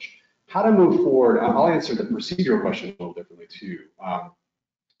approach. How to move forward, I'll answer the procedural question a little differently too.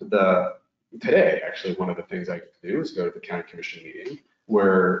 Today, actually, one of the things I get to do is go to the county commission meeting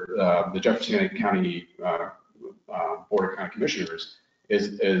where the Jefferson County Board of County Commissioners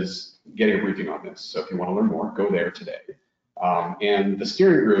is getting a briefing on this. So if you want to learn more, go there today. And the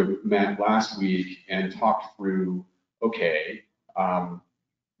steering group met last week and talked through,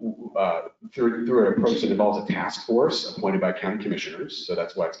 through an approach that involves a task force appointed by county commissioners. So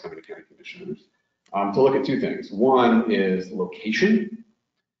that's why it's coming to county commissioners, to look at two things. One is location,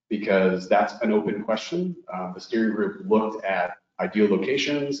 because that's an open question. The steering group looked at ideal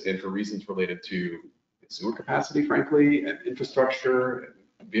locations and for reasons related to sewer capacity, frankly, and infrastructure,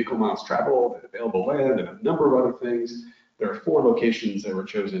 and vehicle miles traveled, and available land, and a number of other things. There are 4 locations that were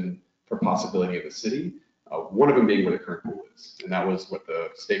chosen for possibility of the city, one of them being where the current pool is. And that was what the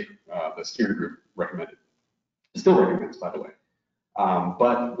steering group recommended. Still recommends, by the way.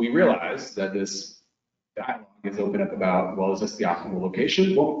 But we realized that this dialogue is open up about, well, is this the optimal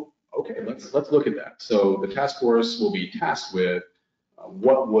location? Well, okay, let's look at that. So the task force will be tasked with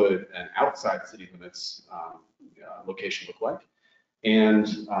what would an outside city limits location look like?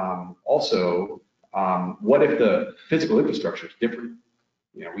 And also, what if the physical infrastructure is different?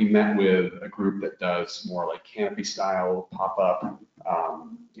 We met with a group that does more like canopy style pop-up,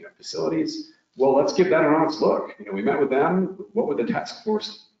 facilities. Well, let's give that an honest look. We met with them. What would the task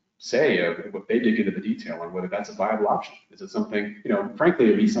force say of what they dig into the detail on whether that's a viable option? Is it something, frankly,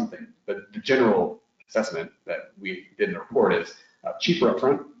 it'd be something, but the general assessment that we did in the report is cheaper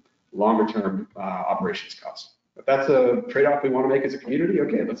upfront, longer term operations costs. If that's a trade-off we want to make as a community,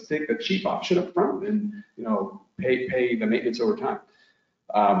 okay, let's take the cheap option up front and pay the maintenance over time.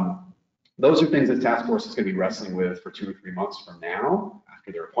 Those are things that task force is going to be wrestling with for 2 or 3 months from now,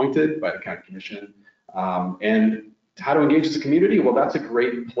 after they're appointed by the county commission. And how to engage as a community? Well, that's a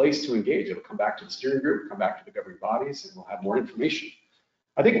great place to engage. It'll come back to the steering group, come back to the governing bodies, and we'll have more information.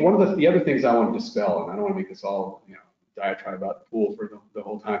 I think one of the other things I want to dispel, and I don't want to make this all diatribe about the pool for the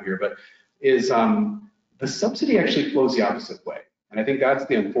whole time here, but is the subsidy actually flows the opposite way. And I think that's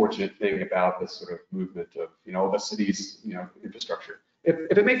the unfortunate thing about this sort of movement of, the city's, infrastructure.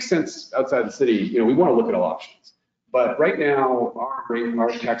 If it makes sense outside the city, we want to look at all options. But right now,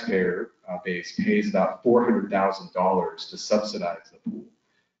 our taxpayer base pays about $400,000 to subsidize the pool.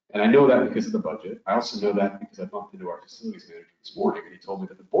 And I know that because of the budget. I also know that because I bumped into our facilities manager this morning, and he told me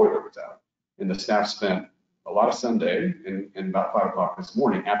that the boiler was out. And the staff spent a lot of Sunday and about 5 o'clock this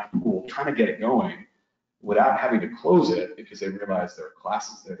morning at the pool trying to get it going without having to close it, because they realized there are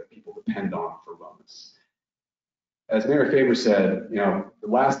classes there that people depend on for wellness. As Mayor Faber said, the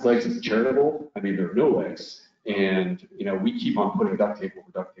last legs is charitable. I mean, there are no legs. And, we keep on putting duct tape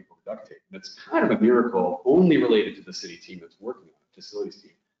over duct tape over duct tape. And it's kind of a miracle only related to the city team that's working on it, facilities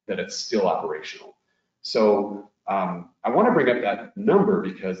team, that it's still operational. So I want to bring up that number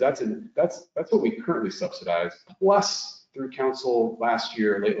because that's what we currently subsidize, plus through council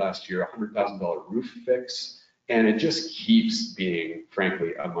late last year, $100,000 roof fix. And it just keeps being,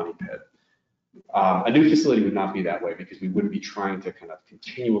 frankly, a money pit. A new facility would not be that way because we wouldn't be trying to kind of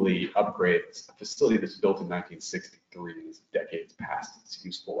continually upgrade a facility that's built in 1963 and is decades past its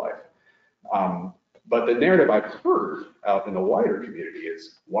useful life. But the narrative I've heard out in the wider community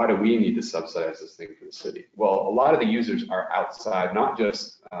is, why do we need to subsidize this thing for the city? Well, a lot of the users are outside, not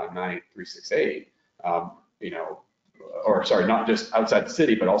just 9368, or sorry, not just outside the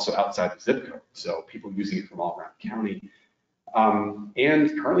city, but also outside the zip code. So people using it from all around the county. And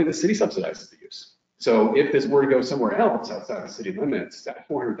currently the city subsidizes the use. So if this were to go somewhere else outside the city limits, that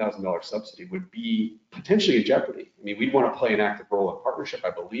 $400,000 subsidy would be potentially in jeopardy. I mean, we'd want to play an active role in partnership, I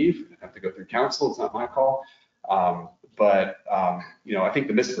believe. We'd have to go through council. It's not my call. I think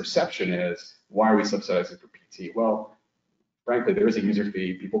the misperception is, why are we subsidizing for PT? Well, frankly, there is a user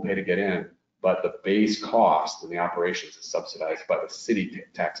fee. People pay to get in, but the base cost and the operations is subsidized by the city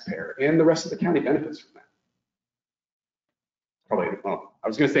taxpayer, and the rest of the county benefits from that. Probably, well, I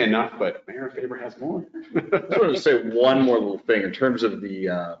was going to say enough, but Mayor Faber has more. I just wanted to say one more little thing in terms of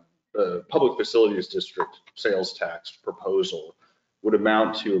the Public Facilities District sales tax proposal would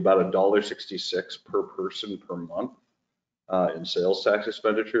amount to about $1.66 per person per month in sales tax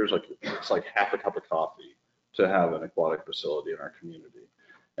expenditures. It's like half a cup of coffee to have an aquatic facility in our community.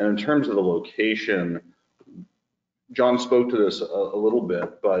 And in terms of the location, John spoke to this a little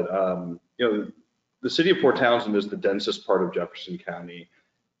bit, but the city of Port Townsend is the densest part of Jefferson County.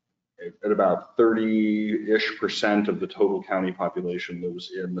 At about 30-ish% of the total county population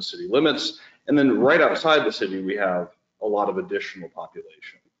lives in the city limits. And then right outside the city, we have a lot of additional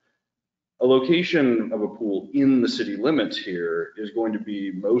population. A location of a pool in the city limits here is going to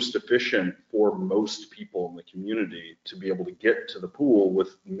be most efficient for most people in the community to be able to get to the pool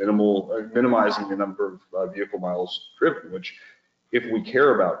with minimizing the number of vehicle miles driven, which, if we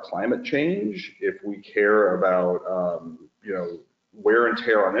care about climate change, if we care about wear and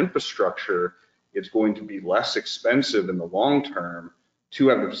tear on infrastructure, it's going to be less expensive in the long term to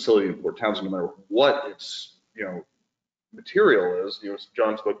have the facility in Port Townsend, no matter what its material is.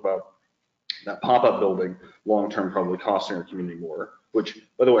 John spoke about that pop-up building long term probably costing our community more. Which,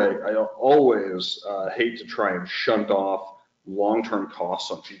 by the way, I always hate to try and shunt off long-term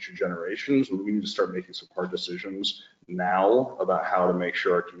costs on future generations, when we need to start making some hard decisions now about how to make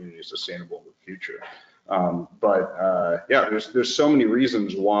sure our community is sustainable in the future. There's so many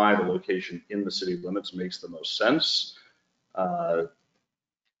reasons why the location in the city limits makes the most sense. I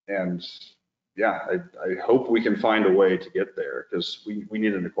hope we can find a way to get there, because we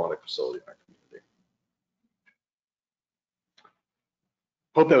need an aquatic facility in our community.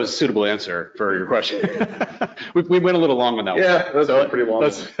 Hope that was a suitable answer for your question. we went a little long on that one. Yeah, that's pretty long.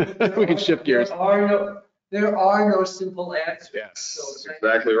 We can shift gears. There are no simple answers. Yes, so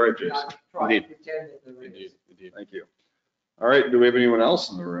exactly right, Jason. Indeed. Indeed. Thank you. All right, do we have anyone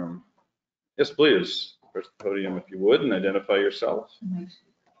else in the room? Yes, please. Press the podium if you would, and identify yourself.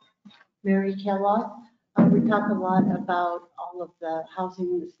 Mary Kellogg. We talk a lot about all of the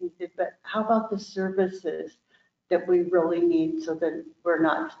housing that's needed, but how about the services that we really need, so that we're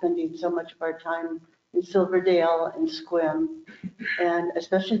not spending so much of our time in Silverdale and Squim, and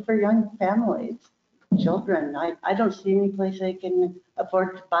especially for young families, children. I don't see any place they can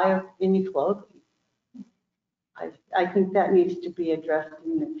afford to buy any clothing. I think that needs to be addressed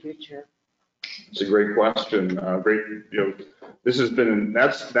in the future. It's a great question. This has been,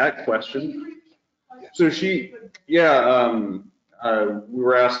 that question. So we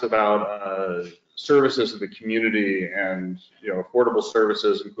were asked about services in the community, and affordable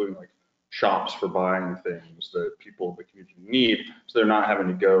services, including like shops for buying things that people in the community need, so they're not having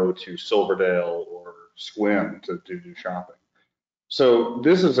to go to Silverdale or Squim to do shopping. So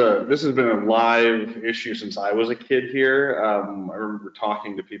this has been a live issue since I was a kid here. I remember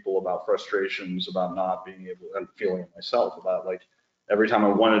talking to people about frustrations about not being able, and feeling it myself, about like every time I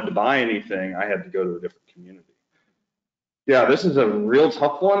wanted to buy anything, I had to go to a different community. Yeah, this is a real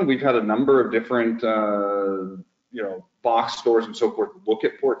tough one. We've had a number of different, box stores and so forth look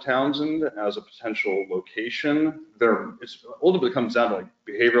at Port Townsend as a potential location. It ultimately comes down to like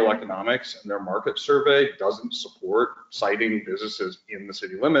behavioral economics, and their market survey doesn't support citing businesses in the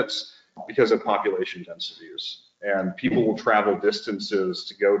city limits because of population densities. And people will travel distances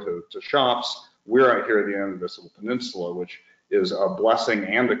to go to shops. We're out here at the end of this little peninsula, which is a blessing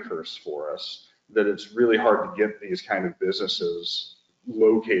and a curse for us, that it's really hard to get these kind of businesses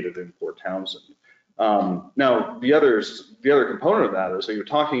located in Port Townsend. Now, the other component of that is, so you're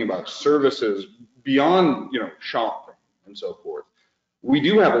talking about services beyond, shopping and so forth. We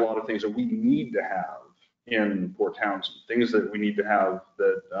do have a lot of things that we need to have in Port Townsend, things that we need to have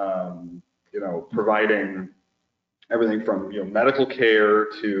that, providing everything from, medical care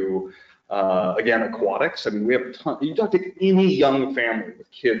to, again, aquatics. I mean, we have a ton. You talk to any young family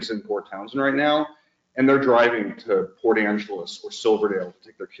with kids in Port Townsend right now, and they're driving to Port Angeles or Silverdale to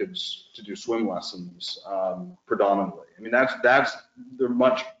take their kids to do swim lessons predominantly. I mean, they're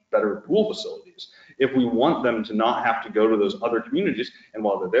much better pool facilities. If we want them to not have to go to those other communities, and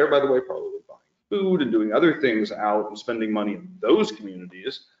while they're there, by the way, probably buying food and doing other things out and spending money in those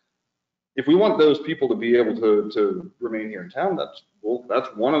communities, if we want those people to be able to remain here in town, that's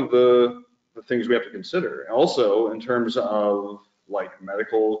one of the things we have to consider. And also in terms of like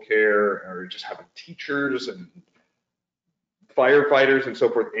medical care or just having teachers and firefighters and so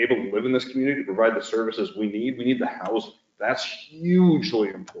forth able to live in this community to provide the services we need the housing. That's hugely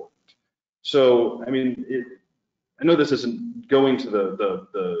important. So, I mean, I know this isn't going to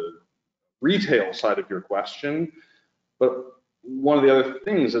the retail side of your question, but one of the other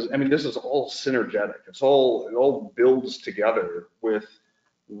things is, I mean, this is all synergetic. It all builds together with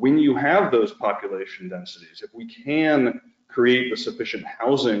when you have those population densities. If we can create the sufficient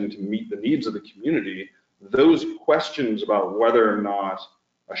housing to meet the needs of the community, those questions about whether or not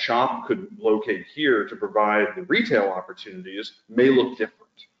a shop could locate here to provide the retail opportunities may look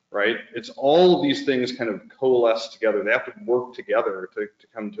different, right? It's all of these things kind of coalesce together. They have to work together to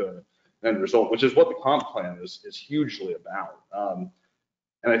come to an end result, which is what the comp plan is hugely about.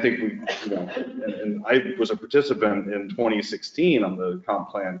 And I think and I was a participant in 2016 on the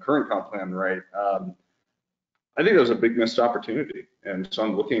current comp plan, right? I think that was a big missed opportunity. And so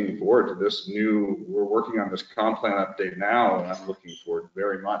I'm looking forward to this we're working on this comp plan update now, and I'm looking forward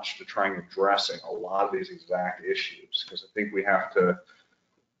very much to trying addressing a lot of these exact issues, because I think we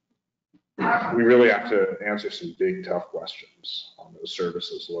really have to answer some big, tough questions on those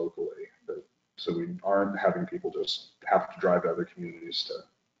services locally, so we aren't having people just have to drive to other communities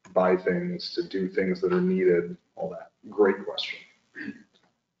to buy things, to do things that are needed, all that. Great question.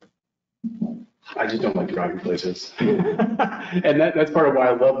 I just don't like driving places. And that's part of why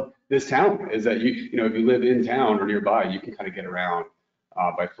I love this town, is that you know, if you live in town or nearby, you can kind of get around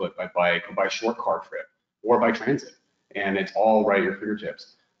by foot, by bike, or by short car trip, or by transit. And it's all right at your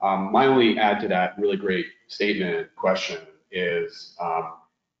fingertips. My only add to that really great statement question is,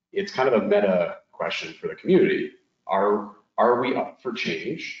 it's kind of a meta question for the community. Are we up for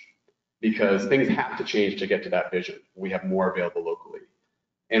change? Because things have to change to get to that vision. We have more available locally.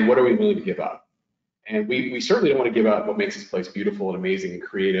 And what are we willing to give up? And we certainly don't want to give up what makes this place beautiful and amazing and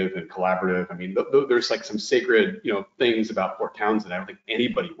creative and collaborative. I mean, there's like some sacred, you know, things about Port Townsend I don't think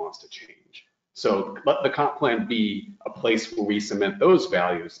anybody wants to change. So let the comp plan be a place where we cement those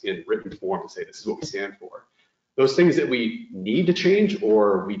values in written form and say, this is what we stand for. Those things that we need to change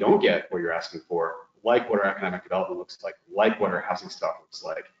or we don't get what you're asking for, like what our economic development looks like what our housing stock looks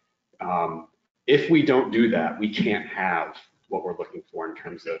like. If we don't do that, we can't have what we're looking for in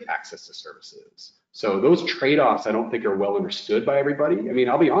terms of access to services. So those trade-offs I don't think are well understood by everybody. I mean,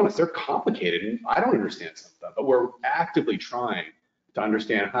 I'll be honest, they're complicated and I don't understand some of them, but we're actively trying to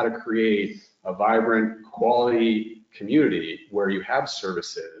understand how to create a vibrant, quality community where you have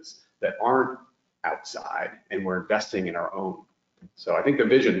services that aren't outside and we're investing in our own. So I think the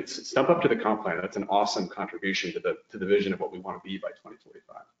vision, stump up to the comp plan. That's an awesome contribution to the vision of what we want to be by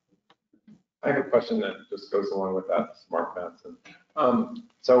 2045. I have a question that just goes along with that, Mark Matson.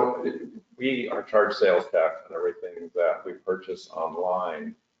 So we are charged sales tax on everything that we purchase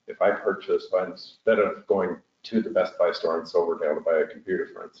online. If I purchase, instead of going to the Best Buy store in Silverdale to buy a computer,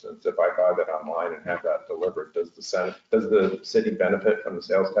 for instance, if I buy that online and have that delivered, does the city benefit from the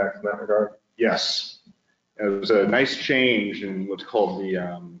sales tax in that regard? Yes. It was a nice change in what's called the,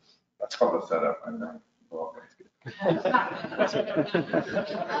 That's how it's set up, I know. Well, that's good.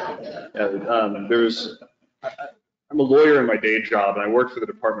 I'm a lawyer in my day job, and I worked for the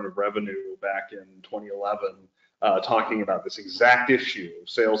Department of Revenue back in 2011, talking about this exact issue of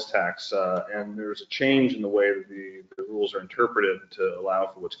sales tax. And there's a change in the way that the rules are interpreted to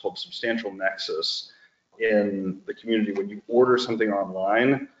allow for what's called substantial nexus in the community. When you order something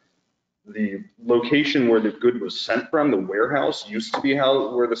online, the location where the good was sent from, the warehouse, used to be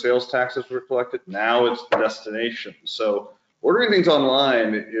where the sales taxes were collected. Now it's the destination. So ordering things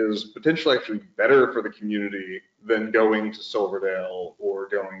online is potentially actually better for the community than going to Silverdale or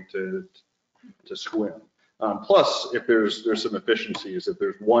going to Swim. Plus, if there's some efficiencies, if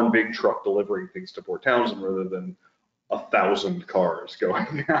there's one big truck delivering things to Port Townsend rather than 1,000 cars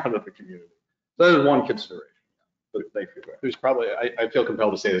going out of the community. So that is one consideration. But thank you. There's probably, I feel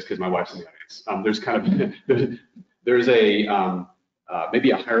compelled to say this because my wife's in the audience. There's kind of, there's a,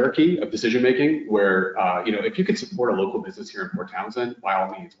 maybe a hierarchy of decision making where, you know, if you can support a local business here in Port Townsend, by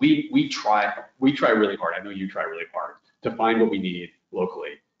all means, we try really hard. I know you try really hard to find what we need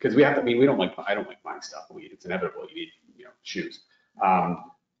locally, because we have to, I mean, I don't like buying stuff. It's inevitable. You need, you know, shoes.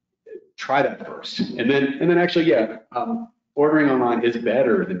 try that first. And then actually, yeah, ordering online is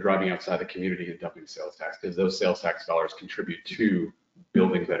better than driving outside the community and dumping sales tax, because those sales tax dollars contribute to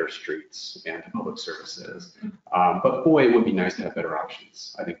building better streets and public services. But boy, it would be nice to have better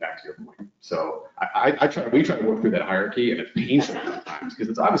options, I think, back to your point. So we try to work through that hierarchy, and it's painful sometimes, because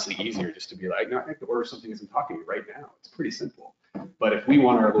it's obviously easier just to be like, no, I have to order something as I'm talking to you right now. It's pretty simple. But if we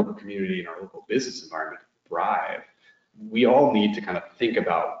want our local community and our local business environment to thrive, we all need to kind of think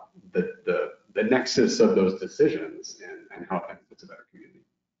about the nexus of those decisions and how it benefits a better community.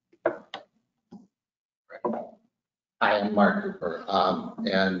 Hi, I'm Mark Cooper,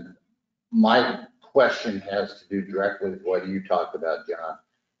 and my question has to do directly with what you talked about, John,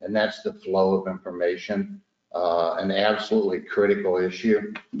 and that's the flow of information, an absolutely critical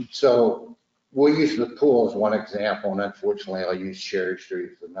issue. So we'll use the pool as one example, and unfortunately I'll use Cherry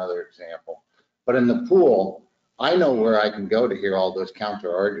Street as another example. But in the pool, I know where I can go to hear all those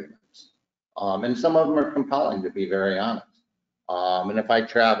counter arguments, and some of them are compelling, to be very honest. And if I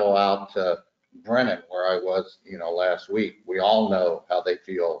travel out to Brennan, where I was, last week, we all know how they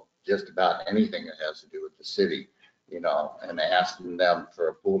feel just about anything that has to do with the city, and asking them for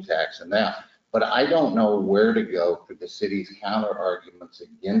a pool tax and that. But I don't know where to go for the city's counter arguments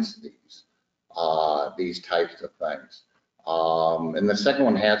against these types of things. And the second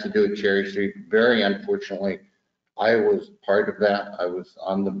one has to do with Cherry Street. Very unfortunately, I was part of that. I was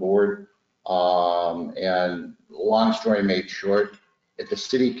on the board, and long story made short, if the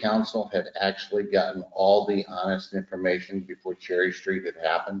city council had actually gotten all the honest information before Cherry Street had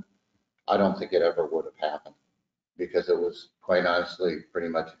happened, I don't think it ever would have happened, because it was quite honestly pretty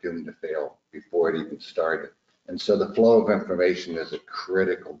much doomed to fail before it even started. And so the flow of information is a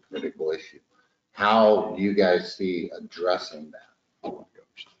critical issue. How do you guys see addressing that?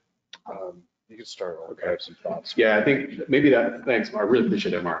 You can start. Okay. I have some thoughts. Yeah, I think maybe that, thanks, Mark. I really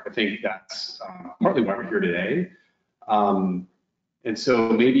appreciate that, Mark. I think that's partly why we're here today. And so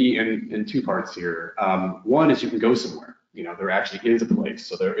maybe in two parts here. One is you can go somewhere. There actually is a place.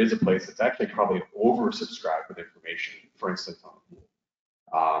 So there is a place that's actually probably oversubscribed with information, for instance, on the pool.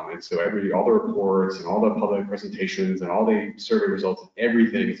 And so all the reports and all the public presentations and all the survey results,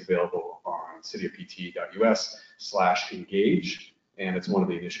 everything is available on cityofpt.us/engage. And it's one of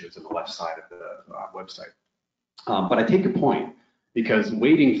the initiatives on the left side of the website. But I take your point, because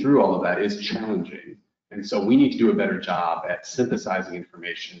wading through all of that is challenging. And so we need to do a better job at synthesizing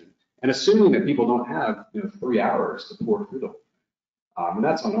information and assuming that people don't have 3 hours to pour through the whole thing. And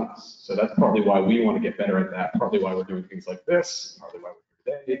that's on us. So that's partly why we want to get better at that, partly why we're doing things like this, partly why we're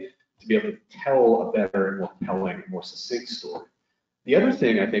here today, to be able to tell a better and more compelling, more succinct story. The other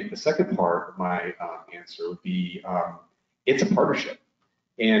thing, I think the second part of my answer would be, it's a partnership.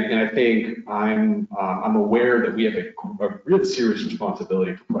 And I think I'm aware that we have a real serious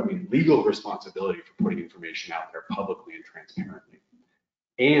responsibility legal responsibility for putting information out there publicly and transparently.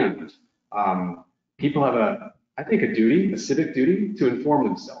 And people have I think a civic duty to inform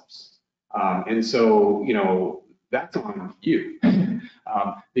themselves. And so, that's on you.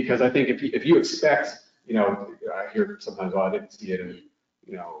 Because I think if you expect, I hear sometimes, well, I didn't see it on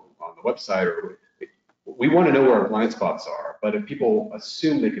the website, or we want to know where our blind spots are. But if people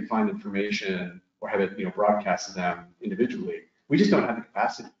assume they can find information or have it, broadcast to them individually, we just don't have the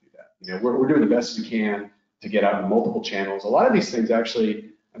capacity to do that. We're doing the best we can to get out in multiple channels. A lot of these things actually,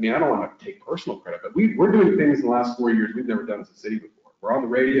 I don't want to take personal credit, but we're doing things in the last 4 years we've never done as a city before. We're on the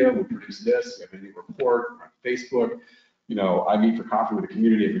radio, we produce this, we have a new report, we're on Facebook. I meet for coffee with the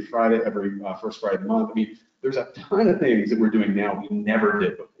community every Friday, every first Friday of the month. There's a ton of things that we're doing now we never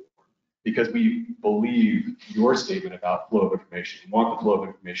did before, because we believe your statement about flow of information. We want the flow of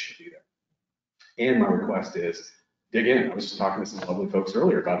information to be there. And my request is, dig in. I was just talking to some lovely folks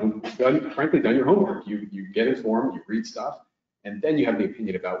earlier about who've frankly done your homework. You get informed, you read stuff, and then you have the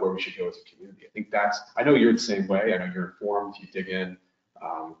opinion about where we should go as a community. I think I know you're the same way. I know you're informed, you dig in,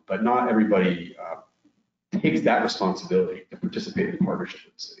 but not everybody takes that responsibility to participate in partnership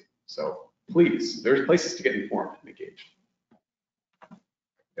with the city. So please, there's places to get informed and engaged.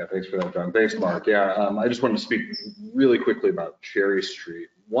 Yeah, thanks for that, John. Thanks, Mark. Yeah, I just wanted to speak really quickly about Cherry Street.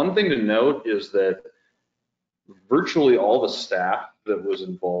 One thing to note is that virtually all the staff that was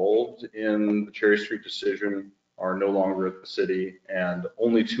involved in the Cherry Street decision are no longer at the city, and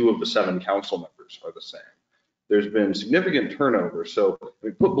only 2 of the 7 council members are the same. There's been significant turnover, so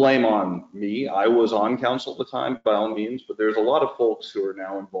we put blame on me. I was on council at the time, by all means, but there's a lot of folks who are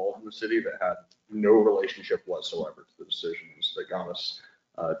now involved in the city that had no relationship whatsoever to the decisions that got us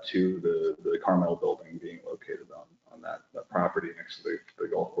to the Carmel building being located on that property next to the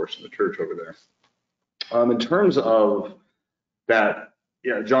golf course and the church over there. In terms of that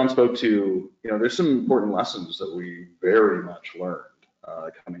yeah, John spoke to, there's some important lessons that we very much learned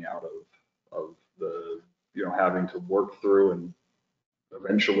coming out of the, having to work through and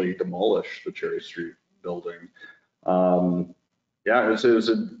eventually demolish the Cherry Street building. Yeah, it was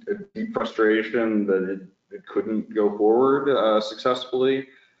a deep frustration that it couldn't go forward successfully.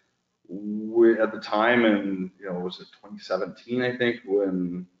 At the time, and was it 2017, I think,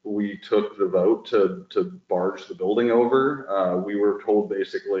 when we took the vote to barge the building over, we were told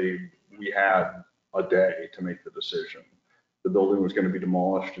basically we had a day to make the decision. The building was going to be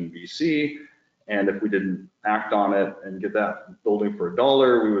demolished in BC, and if we didn't act on it and get that building for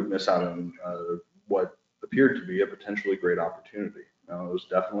 $1, we would miss out on what appeared to be a potentially great opportunity. Now, it was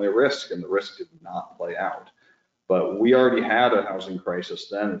definitely a risk, and the risk did not play out. But we already had a housing crisis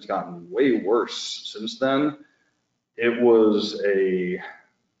then. It's gotten way worse since then. It was I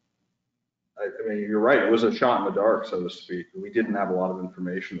mean, you're right. It was a shot in the dark, so to speak. We didn't have a lot of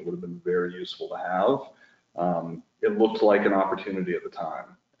information that would have been very useful to have. It looked like an opportunity at the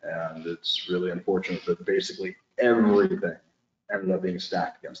time. And it's really unfortunate that basically everything ended up being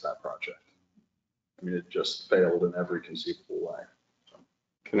stacked against that project. I mean, it just failed in every conceivable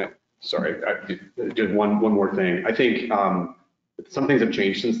way. Sorry, just one more thing. I think some things have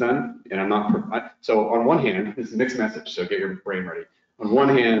changed since then, and I'm not, so on one hand, this is a mixed message, so get your brain ready. On one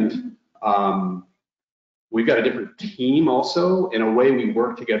hand, we've got a different team also. In a way, we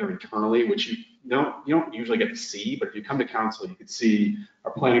work together internally, which you don't usually get to see, but if you come to council, you could see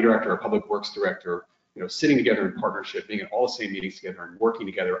our planning director, our public works director, sitting together in partnership, being at all the same meetings together and working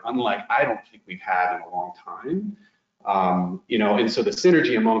together, unlike I don't think we've had in a long time. And so the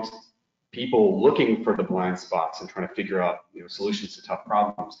synergy amongst people looking for the blind spots and trying to figure out solutions to tough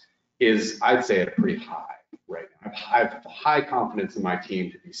problems is, I'd say, at a pretty high right now. I have high confidence in my team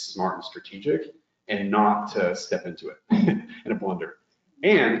to be smart and strategic and not to step into it in a blunder.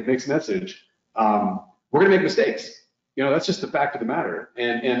 And mixed message, we're going to make mistakes. That's just the fact of the matter.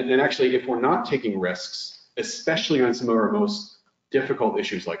 And actually, if we're not taking risks, especially on some of our most difficult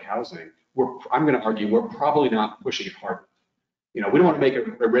issues like housing, I'm going to argue we're probably not pushing it hard. We don't want to make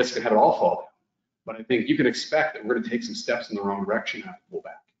a risk and have it all fall down. But I think you can expect that we're going to take some steps in the wrong direction and have to pull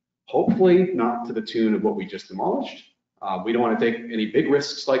back. Hopefully not to the tune of what we just demolished. We don't want to take any big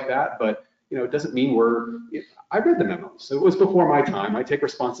risks like that, but it doesn't mean I read the memos. It was before my time. I take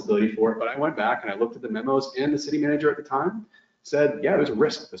responsibility for it, but I went back and I looked at the memos, and the city manager at the time said, yeah, there's a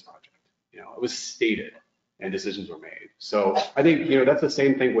risk with this project. It was stated and decisions were made. So I think, that's the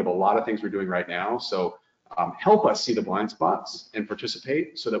same thing with a lot of things we're doing right now. So help us see the blind spots and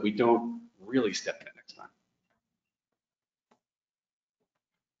participate so that we don't really step in it next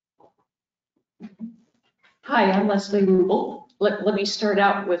time. Hi, I'm Leslie Rubel. Let me start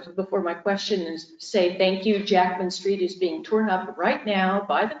out with, before my question, is say thank you. Jackman Street is being torn up right now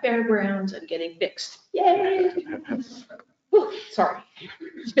by the fairgrounds and getting fixed. Yay! Ooh, sorry,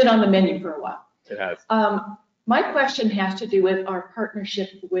 it's been on the menu for a while. It has. My question has to do with our partnership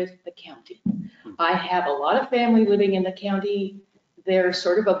with the county. I have a lot of family living in the county. They're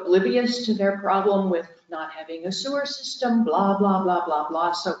sort of oblivious to their problem with not having a sewer system, blah, blah, blah, blah,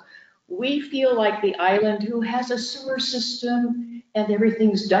 blah. So we feel like the island who has a sewer system and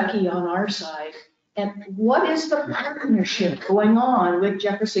everything's ducky on our side. And what is the partnership going on with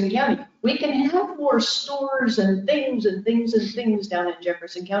Jefferson County? We can have more stores and things and things and things down in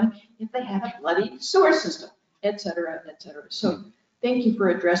Jefferson County if they have a bloody sewer system, et cetera, et cetera. So thank you for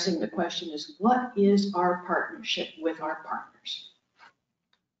addressing the question is, what is our partnership with our partners?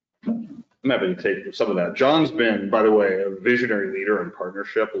 I'm happy to take some of that. John's been, by the way, a visionary leader in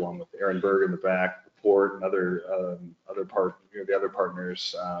partnership, along with Aaron Berg in the back, the port, and the other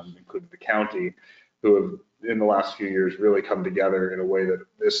partners, including the county, who have, in the last few years, really come together in a way that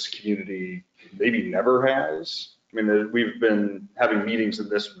this community maybe never has. I mean, we've been having meetings in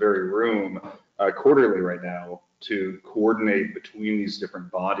this very room quarterly right now to coordinate between these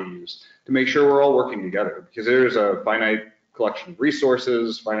different bodies to make sure we're all working together, because there's a finite collection of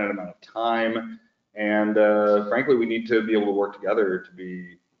resources, finite amount of time, and frankly, we need to be able to work together to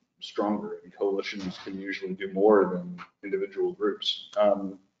be stronger, and coalitions can usually do more than individual groups.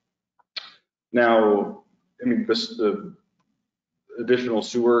 Now, I mean, the additional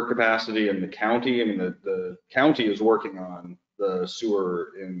sewer capacity in the county, I mean, the county is working on the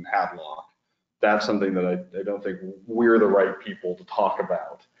sewer in Hadlock. That's something that I don't think we're the right people to talk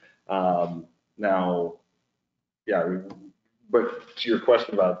about. Now, yeah, but to your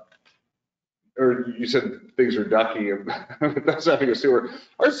question about, or you said things are ducky and that's having a sewer.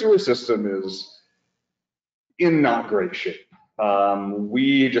 Our sewer system is in not great shape.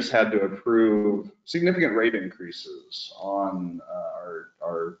 We just had to approve significant rate increases on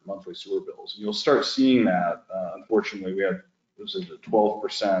our monthly sewer bills. You'll start seeing that. Unfortunately, we had, was it a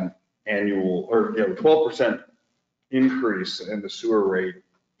 12% annual, or 12% increase in the sewer rate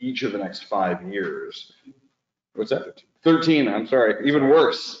each of the next 5 years. What's that? 13, I'm sorry, even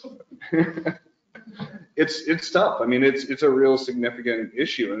worse. It's tough. I mean, it's a real significant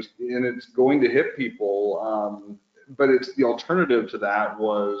issue, and it's going to hit people. But it's the alternative to that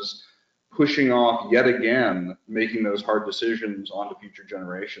was pushing off yet again, making those hard decisions onto future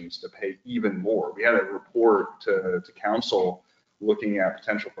generations to pay even more. We had a report to council looking at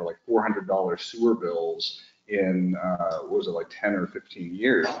potential for like $400 sewer bills in, what was it, like 10 or 15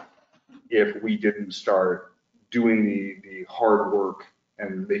 years, if we didn't start doing the hard work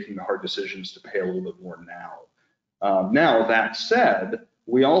and making the hard decisions to pay a little bit more now. Now, that said,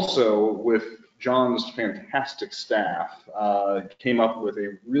 we also, with John's fantastic staff, came up with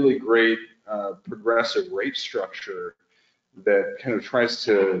a really great progressive rate structure that kind of tries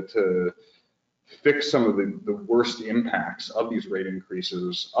to fix some of the worst impacts of these rate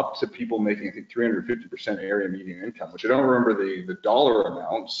increases up to people making, I think, 350% area median income, which I don't remember the dollar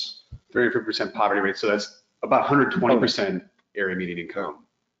amounts. 350% poverty rate, so that's about 120% area median income,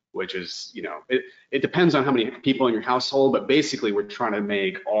 which is, it depends on how many people in your household, but basically we're trying to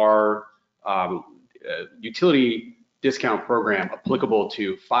make our utility discount program applicable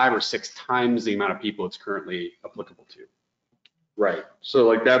to 5 or 6 times the amount of people it's currently applicable to. Right. So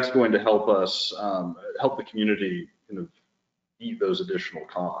like that's going to help us, help the community kind of eat those additional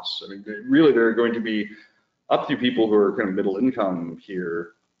costs. I mean, really, there are going to be up to people who are kind of middle income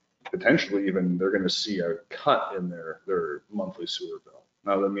here, potentially even they're going to see a cut in their monthly sewer bill.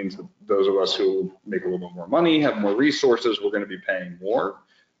 Now that means that those of us who make a little bit more money, have more resources, we're going to be paying more.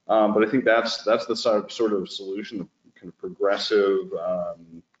 But I think that's the sort of solution, the kind of progressive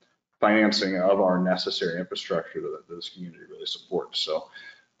financing of our necessary infrastructure that this community really supports. So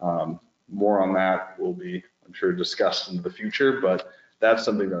more on that will be, I'm sure, discussed in the future, but that's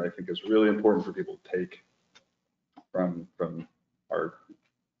something that I think is really important for people to take from our,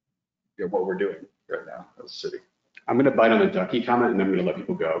 what we're doing right now as a city. I'm going to bite on the ducky comment and then I'm going to let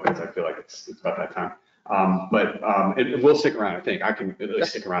people go because I feel like it's about that time. But it will stick around. I think I can at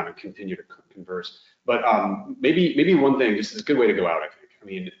least stick around and continue to converse. But maybe one thing, just is a good way to go out, I think. I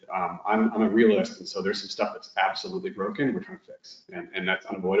mean, I'm a realist, and so there's some stuff that's absolutely broken we're trying to fix, and that's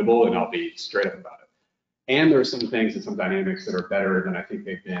unavoidable, and I'll be straight up about it. And there are some things and some dynamics that are better than I think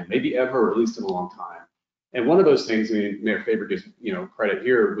they've been, maybe ever, or at least in a long time. And one of those things, I mean, Mayor Faber gives credit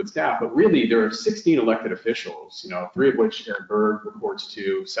here with staff, but really there are 16 elected officials, 3 of which Aaron Berg reports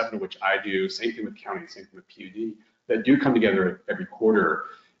to, 7 of which I do, same thing with county, same thing with PUD, that do come together every quarter.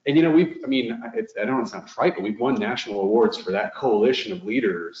 And I don't want to sound trite, but we've won national awards for that coalition of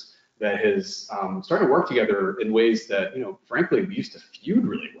leaders that has started to work together in ways that, frankly, we used to feud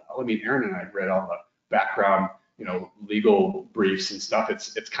really well. I mean, Aaron and I read all the background, legal briefs and stuff.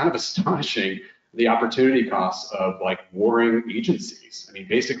 It's kind of astonishing the opportunity costs of like warring agencies. I mean,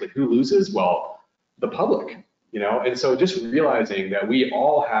 basically, who loses? Well, the public. And so just realizing that we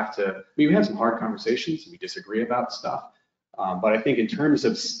all have to, we have some hard conversations, we disagree about stuff. But I think in terms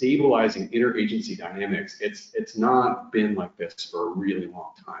of stabilizing interagency dynamics, it's not been like this for a really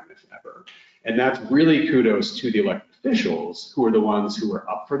long time, if ever. And that's really kudos to the elected officials who are the ones who are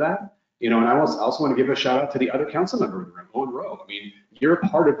up for that. And I also want to give a shout out to the other council member in the room, Owen Rowe. I mean, you're a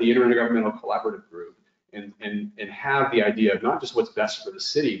part of the Intergovernmental Collaborative Group and have the idea of not just what's best for the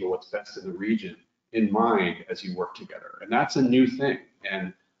city, but what's best in the region in mind as you work together. And that's a new thing.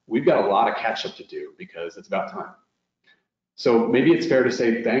 And we've got a lot of catch up to do because it's about time. So maybe it's fair to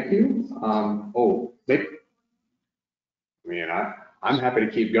say thank you. I'm happy to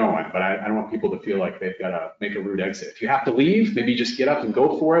keep going, but I don't want people to feel like they've got to make a rude exit. If you have to leave, maybe just get up and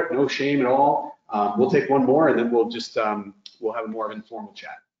go for it. No shame at all. We'll take one more and then we'll just, we'll have a more informal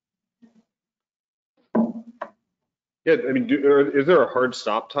chat. Yeah, I mean, is there a hard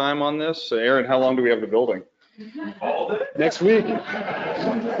stop time on this? Aaron, how long do we have the building? All day. Next week. I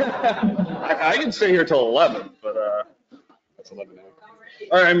can stay here till 11, but That's 11 now.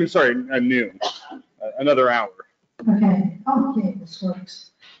 all right, I'm sorry, noon. Another hour. Okay, this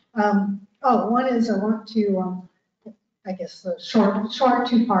works. One is I want to, I guess the short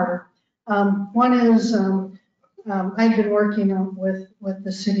 2-parter. One is I've been working with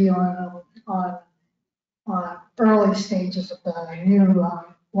the city on early stages of the new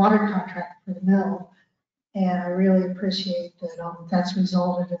water contract for the mill, and I really appreciate that that's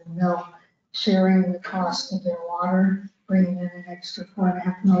resulted in the mill sharing the cost of their water, bringing in an extra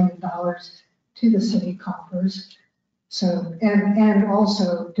 $4.5 million to the city coffers. So, and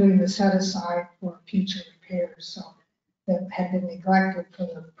also doing the set aside for future repairs, so that had been neglected for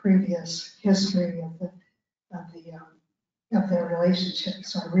the previous history of their relationship.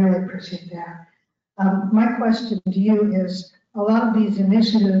 So I really appreciate that. My question to you is, a lot of these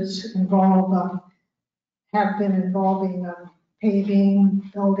initiatives involve, have been involving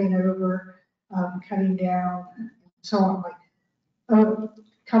paving, building over, cutting down, and so on, like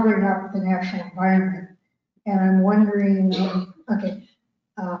covering up the natural environment. And I'm wondering,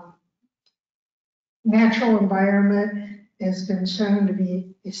 natural environment has been shown to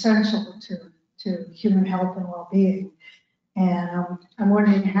be essential to human health and well-being. And I'm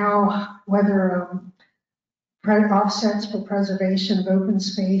wondering whether offsets for preservation of open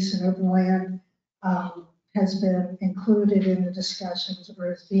space and open land has been included in the discussions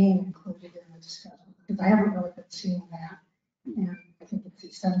or is being included in the discussion, because I haven't really been seeing that. And I think it's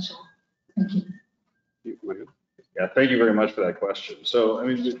essential. Thank you. Yeah, thank you very much for that question. So, I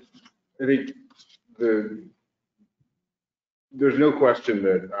mean, I think there's no question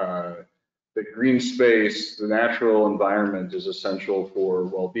that the green space, the natural environment is essential for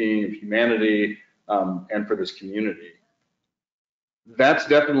well-being of humanity and for this community. That's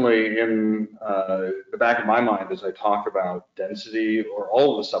definitely in the back of my mind as I talk about density or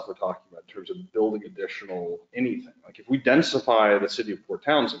all of the stuff we're talking about in terms of building additional anything. Like if we densify the city of Port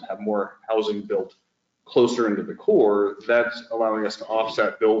Townsend, have more housing built closer into the core, that's allowing us to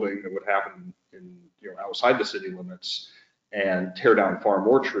offset building that would happen in, outside the city limits and tear down far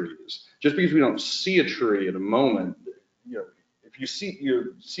more trees. Just because we don't see a tree at a moment, if you see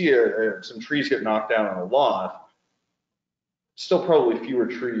some trees get knocked down on a lot, still probably fewer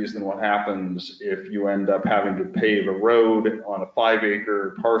trees than what happens if you end up having to pave a road on a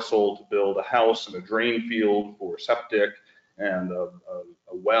 5-acre parcel to build a house and a drain field for septic and a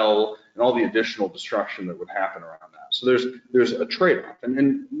well and all the additional destruction that would happen around that. So there's a trade-off,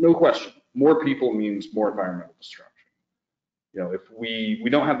 and no question, more people means more environmental destruction. If we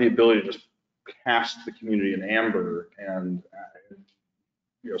don't have the ability to just cast the community in amber and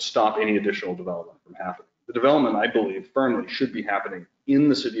stop any additional development from happening. The development, I believe, firmly should be happening in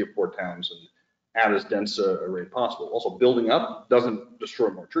the city of Port Townsend at as dense a rate possible. Also, building up doesn't destroy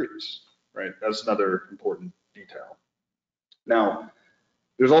more trees, right? That's another important detail. Now,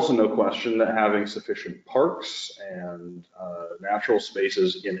 there's also no question that having sufficient parks and natural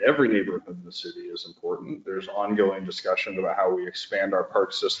spaces in every neighborhood in the city is important. There's ongoing discussion about how we expand our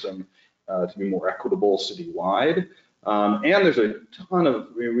park system to be more equitable citywide. And there's a ton of,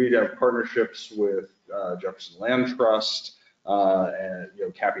 we have partnerships with Jefferson Land Trust,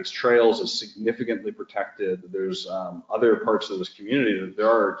 and Cappy's Trails is significantly protected. There's other parts of this community that there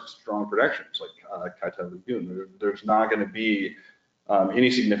are strong protections, like Kaita Lagoon. There's not going to be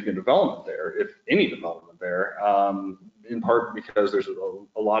any significant development there, if any development there, in part because there's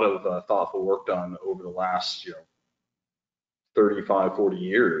a lot of thoughtful work done over the last 35, 40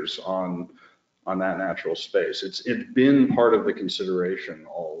 years on that natural space. It's been part of the consideration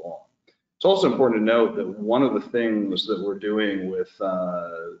all along. It's also important to note that one of the things that we're doing with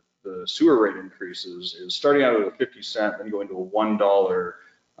the sewer rate increases is starting out at a 50 cent and going to a $1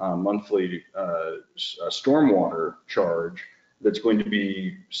 monthly stormwater charge that's going to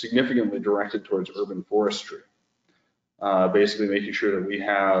be significantly directed towards urban forestry. Basically making sure that we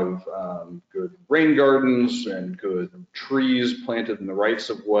have good rain gardens and good trees planted in the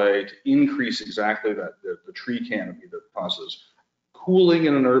rights of way to increase exactly that, the tree canopy that causes cooling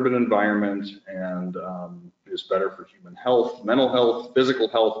in an urban environment and is better for human health, mental health, physical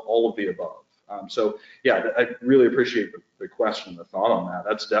health, all of the above. So yeah, I really appreciate the question, the thought on that.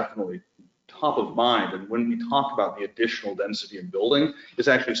 That's definitely top of mind. And when we talk about the additional density in building, it's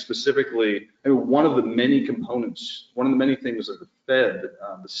actually specifically, one of the many components, one of the many things that are fed,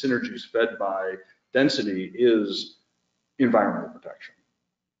 the synergies fed by density is environmental protection.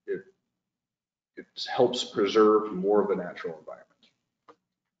 It helps preserve more of the natural environment.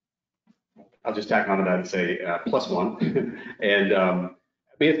 I'll just tack onto that and say +1. And I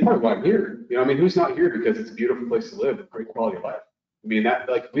mean, it's part of why I'm here. Who's not here because it's a beautiful place to live, great quality of life. We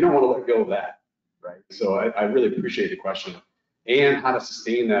don't want to let go of that, right? So I really appreciate the question and how to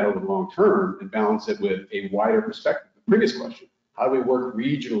sustain that over the long term and balance it with a wider perspective. The previous question, how do we work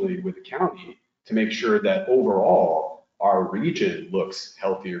regionally with the county to make sure that overall our region looks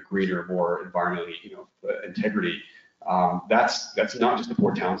healthier, greener, more environmentally, integrity? That's not just a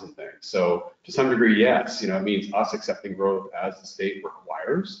Port Townsend thing. So to some degree, yes, it means us accepting growth as the state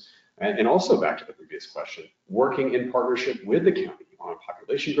requires. And also back to the previous question, working in partnership with the county on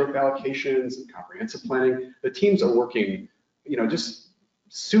population growth allocations and comprehensive planning. The teams are working, just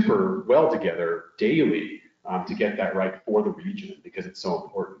super well together daily to get that right for the region because it's so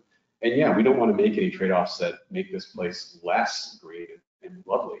important. And yeah, we don't want to make any trade-offs that make this place less green and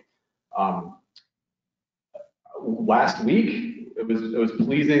lovely. Last week, it was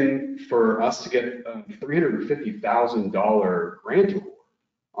pleasing for us to get a $350,000 grant award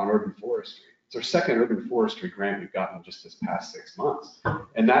on urban forestry. It's our second urban forestry grant we've gotten just this past 6 months.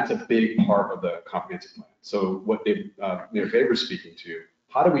 And that's a big part of the comprehensive plan. So what Mayor Faber's speaking to,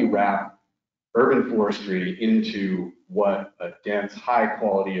 how do we wrap urban forestry into what a dense, high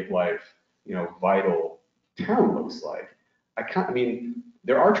quality of life, vital town looks like? I mean,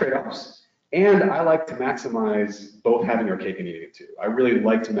 there are trade-offs. And I like to maximize both having our cake and eating it too. I really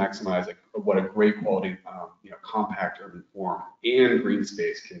like to maximize what a great quality, compact urban form and green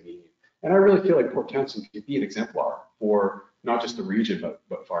space can mean. And I really feel like Port Townsend can be an exemplar for not just the region,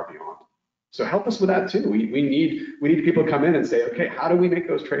 but far beyond. So help us with that too. We need people to come in and say, okay, how do we make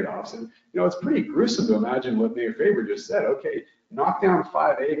those trade-offs? And it's pretty gruesome to imagine what Mayor Faber just said. Okay, knock down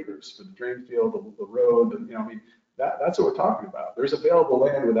 5 acres for the drain field, the road, and that's what we're talking about. There's available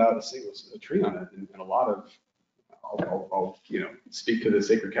land without a single tree on it, and a lot of, I'll speak to the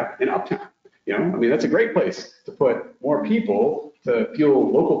sacred cow in Uptown. That's a great place to put more people to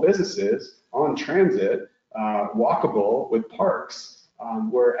fuel local businesses on transit, walkable with parks,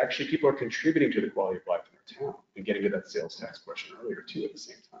 where actually people are contributing to the quality of life in our town and getting to that sales tax question earlier too at the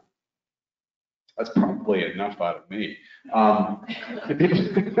same time. That's probably enough out of me.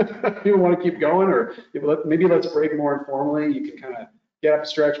 People want to keep going, or maybe let's break more informally. You can kind of get up,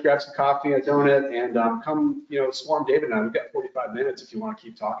 stretch, grab some coffee, a donut, and come, swarm David and I. We've got 45 minutes if you want to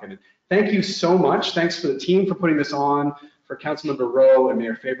keep talking. And thank you so much. Thanks for the team for putting this on, for Councilmember Rowe and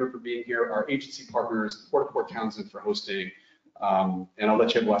Mayor Faber for being here, our agency partners, Port of Port Townsend for hosting. And I'll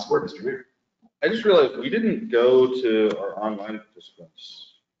let you have the last word, Mr. Mayor. I just realized we didn't go to our online participants.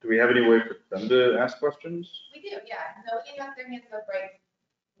 Do we have any way for them to ask questions? We do, yeah. Nobody has their hands up right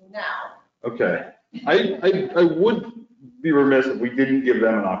now. Okay. I would be remiss if we didn't give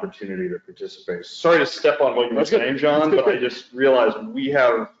them an opportunity to participate. Sorry to step on what you were saying, John, but I just realized we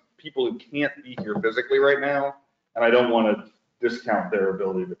have people who can't be here physically right now, and I don't want to discount their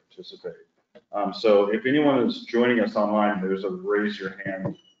ability to participate. So if anyone is joining us online, there's a raise your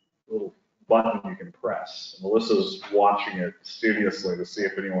hand little button you can press. Melissa's watching it studiously to see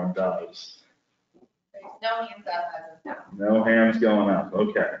if anyone does. There's no hands up as of now. No hands going up.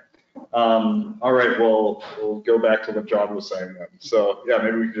 Okay. All right. Well, we'll go back to what John was saying then. So yeah,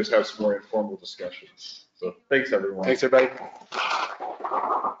 maybe we can just have some more informal discussions. So thanks, everyone. Thanks, everybody.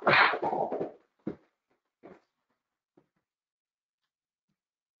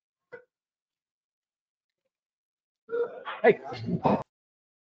 Hey.